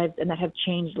saved lives and that have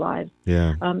changed lives.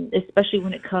 Yeah. Especially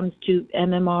when it comes to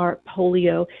MMR,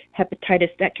 polio,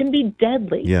 hepatitis, that can be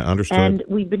deadly. Yeah, understood. And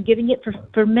we've been giving it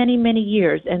for many, many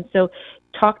years. And so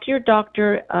talk to your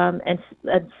doctor and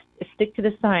stick to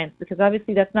the science, because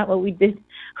obviously that's not what we did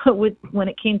when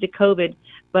it came to COVID.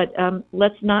 But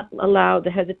let's not allow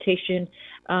the hesitation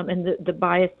and the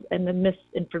bias and the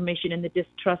misinformation and the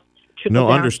distrust trickle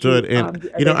down understood.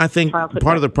 To, and, I think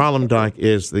part of the problem, Doc,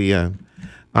 is the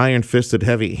iron-fisted,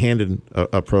 heavy-handed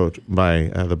approach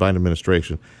by the Biden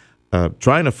administration,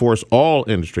 trying to force all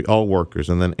industry, all workers,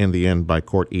 and then in the end, by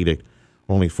court edict,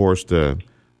 only force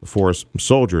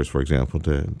soldiers, for example,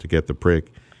 to get the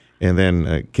prick, and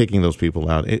then kicking those people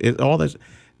out. All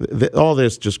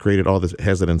this just created all this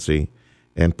hesitancy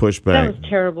and pushback. That was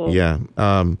terrible. Yeah.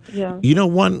 Yeah.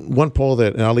 One poll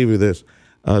that, and I'll leave you with this.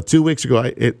 2 weeks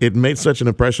ago, it made such an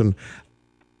impression.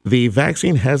 The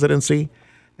vaccine hesitancy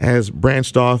has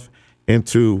branched off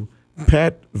into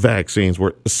pet vaccines,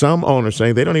 where some owners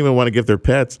saying they don't even want to give their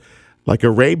pets like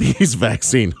a rabies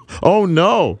vaccine. Oh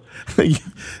no,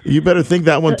 you better think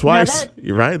that one twice.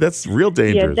 Right? That's real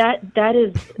dangerous. Yeah, that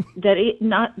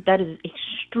is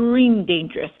extreme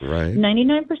dangerous. Right.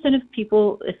 99% of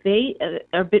people, if they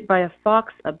are bit by a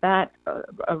fox, a bat,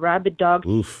 a rabid dog,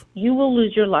 oof, you will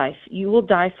lose your life. You will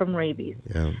die from rabies.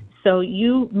 Yeah. So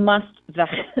you must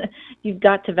you've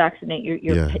got to vaccinate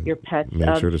your pets.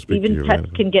 Make sure to speak even to your pets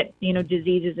vet. can get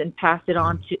diseases and pass it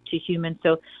on to humans.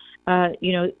 So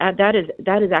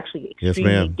that is actually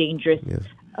extremely dangerous. Yes.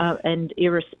 And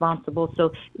irresponsible.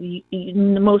 So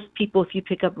most people, if you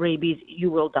pick up rabies,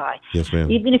 you will die. Yes, ma'am.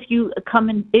 Even if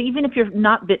you're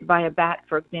not bit by a bat,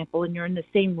 for example, and you're in the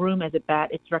same room as a bat,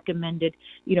 it's recommended,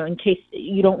 in case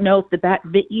you don't know if the bat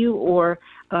bit you, or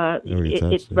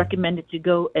it's recommended to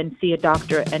go and see a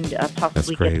doctor and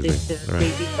possibly get the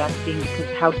rabies vaccine,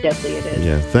 because how deadly it is.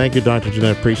 Yeah. Thank you, Dr.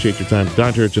 Jeanette. Appreciate your time.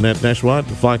 Dr. Jeanette Neshwat,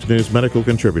 Fox News medical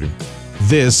contributor.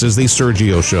 This is the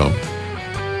Sergio Show.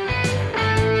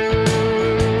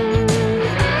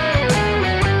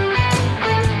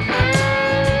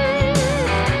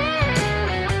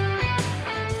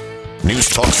 News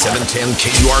Talk 710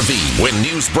 KURV. When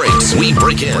news breaks, we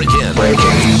break in.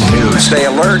 Breaking news. Stay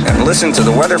alert and listen to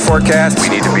the weather forecast. We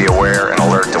need to be aware and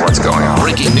alert to what's going on.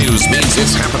 Breaking news means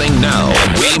it's happening now,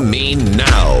 and we mean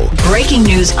now. Breaking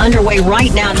news underway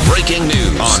right now. Breaking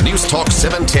news on News Talk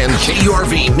 710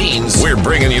 KURV means we're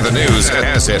bringing you the news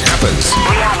as it happens.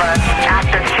 We have an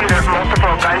active shooter,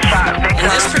 multiple gunshot victims. In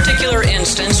this particular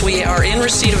instance, we are in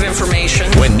receipt of information.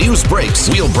 When news breaks,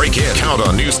 we'll break in. Count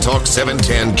on News Talk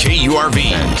 710 KURV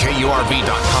and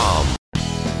KURV.com.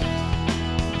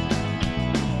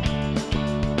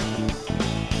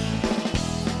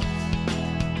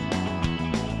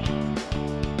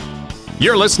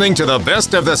 You're listening to the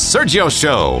best of the Sergio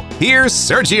Show. Here's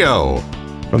Sergio.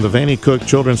 From the Vannie Cook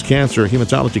Children's Cancer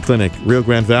Hematology Clinic, Rio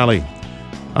Grande Valley,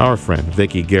 our friend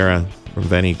Vicki Guerra from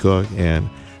Vannie Cook. And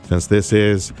since this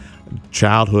is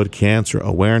Childhood Cancer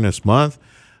Awareness Month,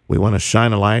 we want to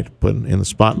shine a light, put in the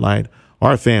spotlight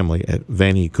our family at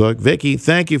Vannie Cook. Vicki,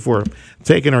 thank you for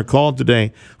taking our call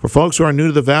today. For folks who are new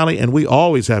to the Valley, and we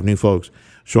always have new folks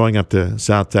showing up to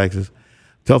South Texas,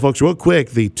 tell folks real quick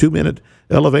the 2-minute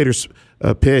elevator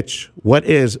pitch. What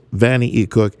is Vannie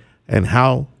Cook, and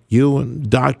how you and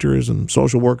doctors and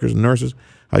social workers and nurses,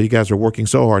 how you guys are working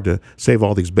so hard to save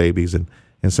all these babies in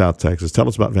South Texas. Tell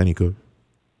us about Vannie Cook.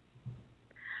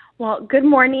 Well, good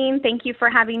morning. Thank you for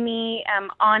having me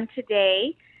on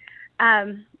today.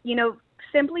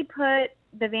 Simply put,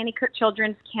 the Vannie Cook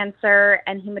Children's Cancer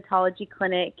and Hematology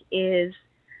Clinic is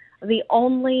the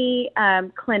only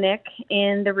clinic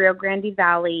in the Rio Grande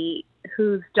Valley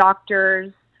whose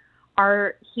doctors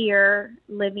are here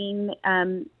living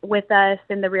with us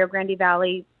in the Rio Grande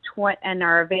Valley and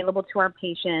are available to our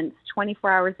patients 24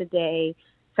 hours a day,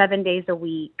 7 days a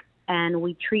week. And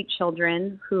we treat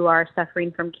children who are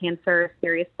suffering from cancer,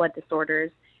 serious blood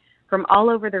disorders from all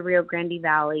over the Rio Grande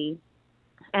Valley.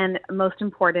 And most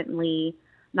importantly,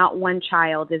 not one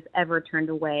child is ever turned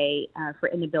away for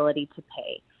inability to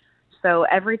pay. So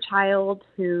every child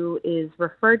who is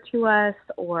referred to us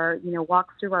or,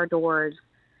 walks through our doors,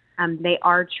 they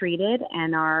are treated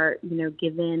and are,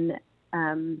 given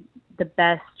the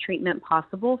best treatment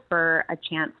possible for a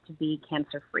chance to be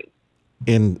cancer-free.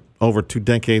 In over 2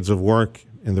 decades of work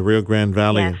in the Rio Grande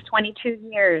Valley. Yes, 22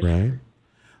 years. Right.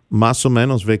 Más o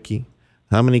menos, Vicki,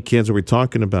 how many kids are we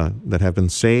talking about that have been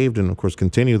saved and, of course,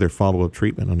 continue their follow-up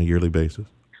treatment on a yearly basis?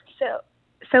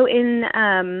 So in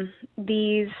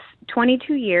these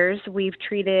 22 years, we've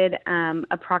treated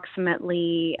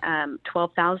approximately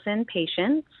 12,000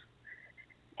 patients.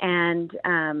 And,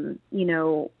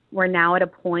 we're now at a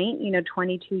point,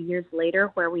 22 years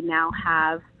later, where we now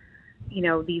have,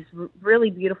 these really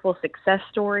beautiful success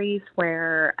stories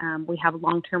where we have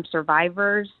long-term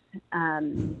survivors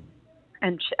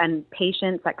and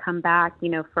patients that come back,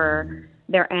 for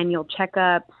their annual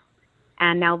checkups,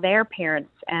 and now they're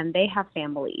parents and they have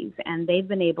families and they've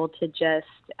been able to just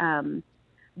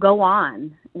go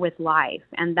on with life.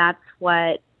 And that's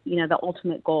what, the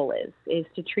ultimate goal is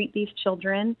to treat these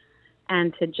children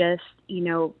and to just,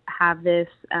 have this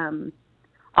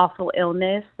awful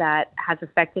illness that has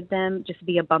affected them just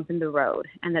be a bump in the road,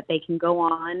 and that they can go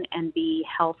on and be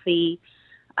healthy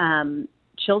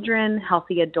children,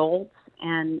 healthy adults,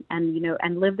 and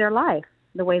live their life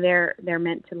the way they're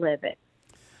meant to live it.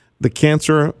 The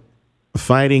cancer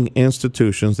fighting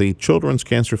institutions, the children's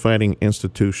cancer fighting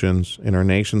institutions in our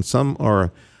nation, some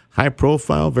are high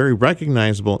profile, very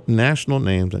recognizable national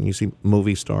names, and you see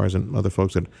movie stars and other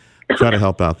folks that try to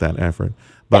help out that effort.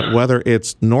 But whether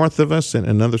it's north of us in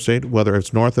another state, whether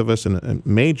it's north of us in a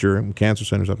major cancer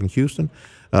centers up in Houston,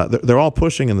 they're all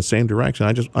pushing in the same direction.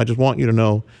 I just want you to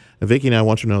know, Vicki and I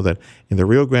want you to know that in the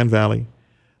Rio Grande Valley,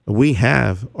 we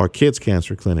have our kids'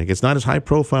 cancer clinic. It's not as high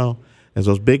profile as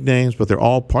those big names, but they're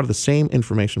all part of the same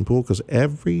information pool, because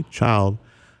every child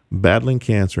battling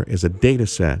cancer is a data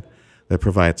set that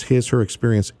provides her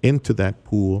experience into that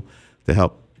pool to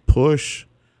help push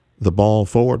the ball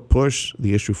forward, push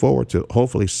the issue forward to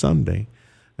hopefully someday,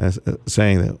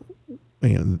 saying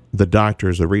that the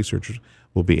doctors, the researchers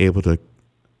will be able to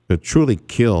truly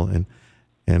kill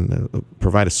and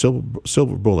provide a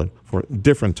silver bullet for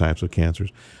different types of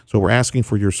cancers. So we're asking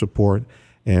for your support.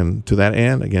 And to that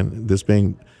end, again, this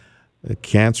being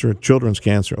Children's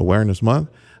Cancer Awareness Month,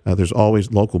 there's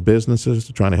always local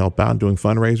businesses trying to help out, doing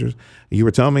fundraisers. You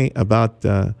were telling me about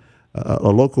a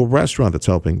local restaurant that's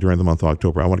helping during the month of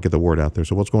October. I want to get the word out there.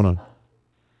 So what's going on?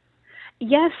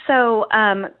 Yes, so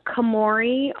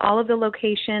Komori, all of the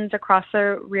locations across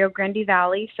the Rio Grande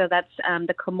Valley, so that's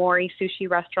the Komori sushi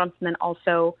restaurants, and then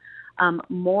also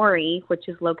Mori, which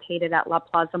is located at La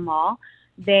Plaza Mall.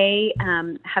 They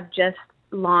have just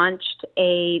launched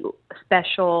a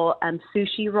special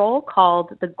sushi roll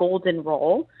called the Golden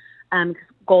Roll.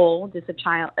 Gold is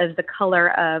the color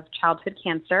of childhood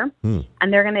cancer,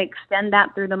 and they're going to extend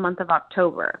that through the month of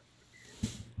October.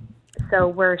 So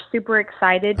we're super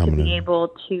excited to be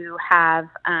able to have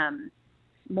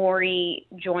Maury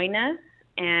join us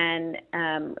and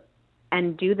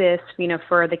do this,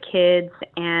 for the kids,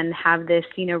 and have this,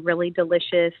 really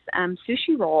delicious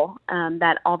sushi roll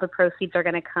that all the proceeds are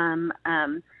going to come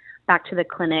back to the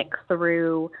clinic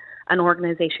through an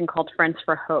organization called Friends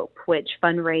for Hope, which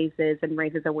fundraises and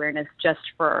raises awareness just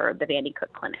for the Vandy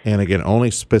Cook Clinic. And again,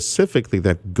 only specifically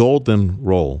that golden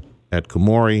roll at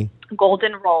Komori.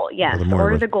 Golden roll, yes.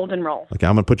 Order the golden roll. Okay,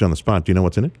 I'm going to put you on the spot. Do you know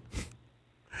what's in it?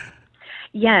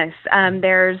 Yes,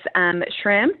 there's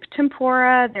shrimp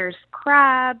tempura, there's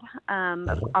crab,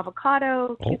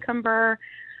 avocado, cucumber,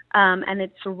 and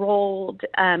it's rolled.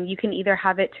 You can either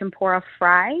have it tempura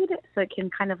fried, so it can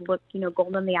kind of look,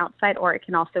 gold on the outside, or it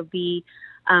can also be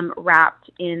wrapped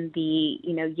in the,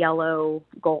 yellow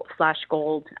gold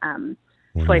soy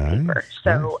paper.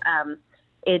 So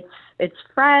it's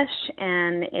fresh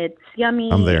and it's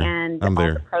yummy. I'm there. And all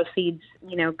the proceeds,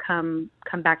 come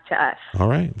back to us. All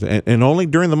right, and only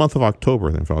during the month of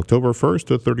October, then, from October 1st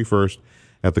to 31st.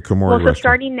 At the Komori restaurant. So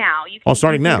starting now. You can,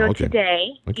 starting now. Okay. Today.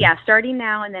 Okay. Yeah, starting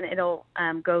now, and then it'll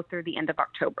go through the end of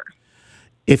October.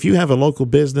 If you have a local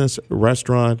business,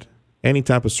 restaurant, any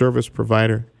type of service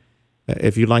provider,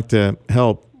 if you'd like to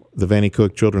help the Vandy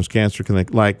Cook Children's Cancer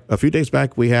Clinic, like a few days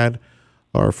back, we had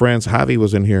our friends, Javi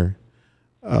was in here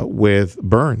with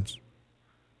Burns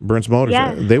Motors.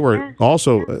 Yes. They were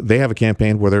they have a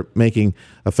campaign where they're making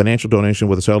a financial donation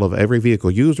with the sale of every vehicle,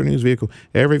 used or used vehicle,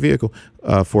 every vehicle,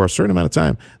 for a certain amount of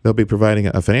time. They'll be providing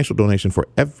a financial donation for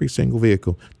every single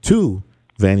vehicle to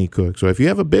Vandy Cook. So if you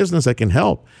have a business that can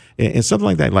help in something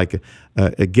like that, like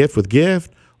a gift with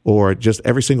gift, or just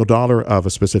every single dollar of a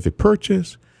specific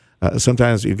purchase.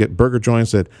 Sometimes you get burger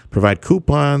joints that provide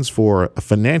coupons for a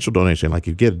financial donation. Like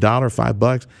you get $1,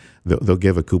 $5, they'll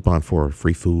give a coupon for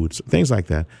free foods, things like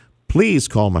that. Please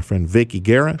call my friend Vicki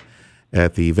Guerra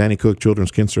at the Vandy Cook Children's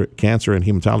Cancer and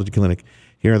Hematology Clinic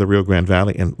here in the Rio Grande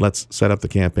Valley, and let's set up the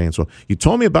campaign. So you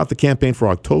told me about the campaign for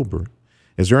October.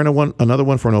 Is there another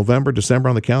one for November, December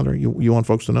on the calendar you want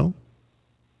folks to know?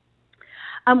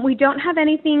 We don't have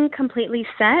anything completely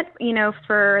set,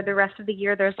 for the rest of the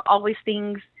year. There's always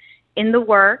things in the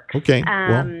works. Okay.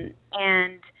 And,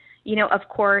 of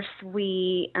course,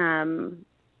 we, in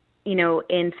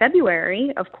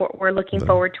February, of course, we're looking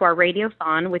forward to our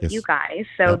radiothon with you guys.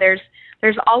 So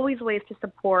there's always ways to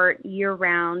support year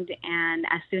round. And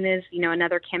as soon as,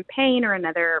 another campaign or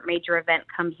another major event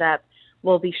comes up,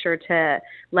 we'll be sure to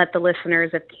let the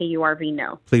listeners of KURV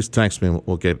know. Please text me.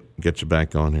 We'll get you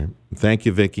back on here. Thank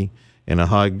you, Vicki, and a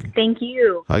hug. Thank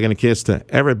you. Hug and a kiss to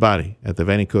everybody at the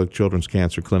Vanny Cook Children's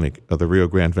Cancer Clinic of the Rio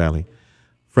Grande Valley.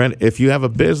 Friend, if you have a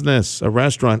business, a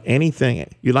restaurant,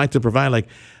 anything you'd like to provide, like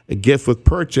a gift with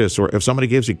purchase, or if somebody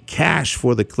gives you cash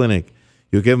for the clinic,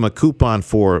 you give them a coupon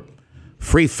for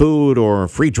free food or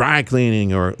free dry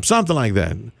cleaning or something like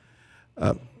that.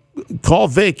 Call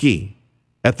Vicki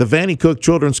at the Vanny Cook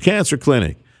Children's Cancer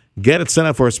Clinic. Get it set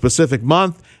up for a specific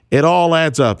month. It all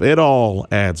adds up. It all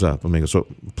adds up, amigo. So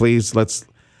please, let's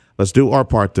do our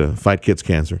part to fight kids'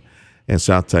 cancer in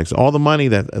South Texas. All the money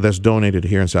that's donated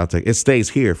here in South Texas, it stays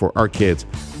here for our kids,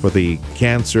 for the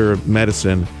cancer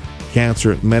medicine,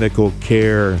 cancer medical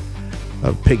care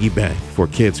piggy bank for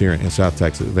kids here in South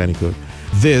Texas, Vanny Cook.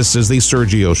 This is the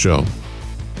Sergio Show.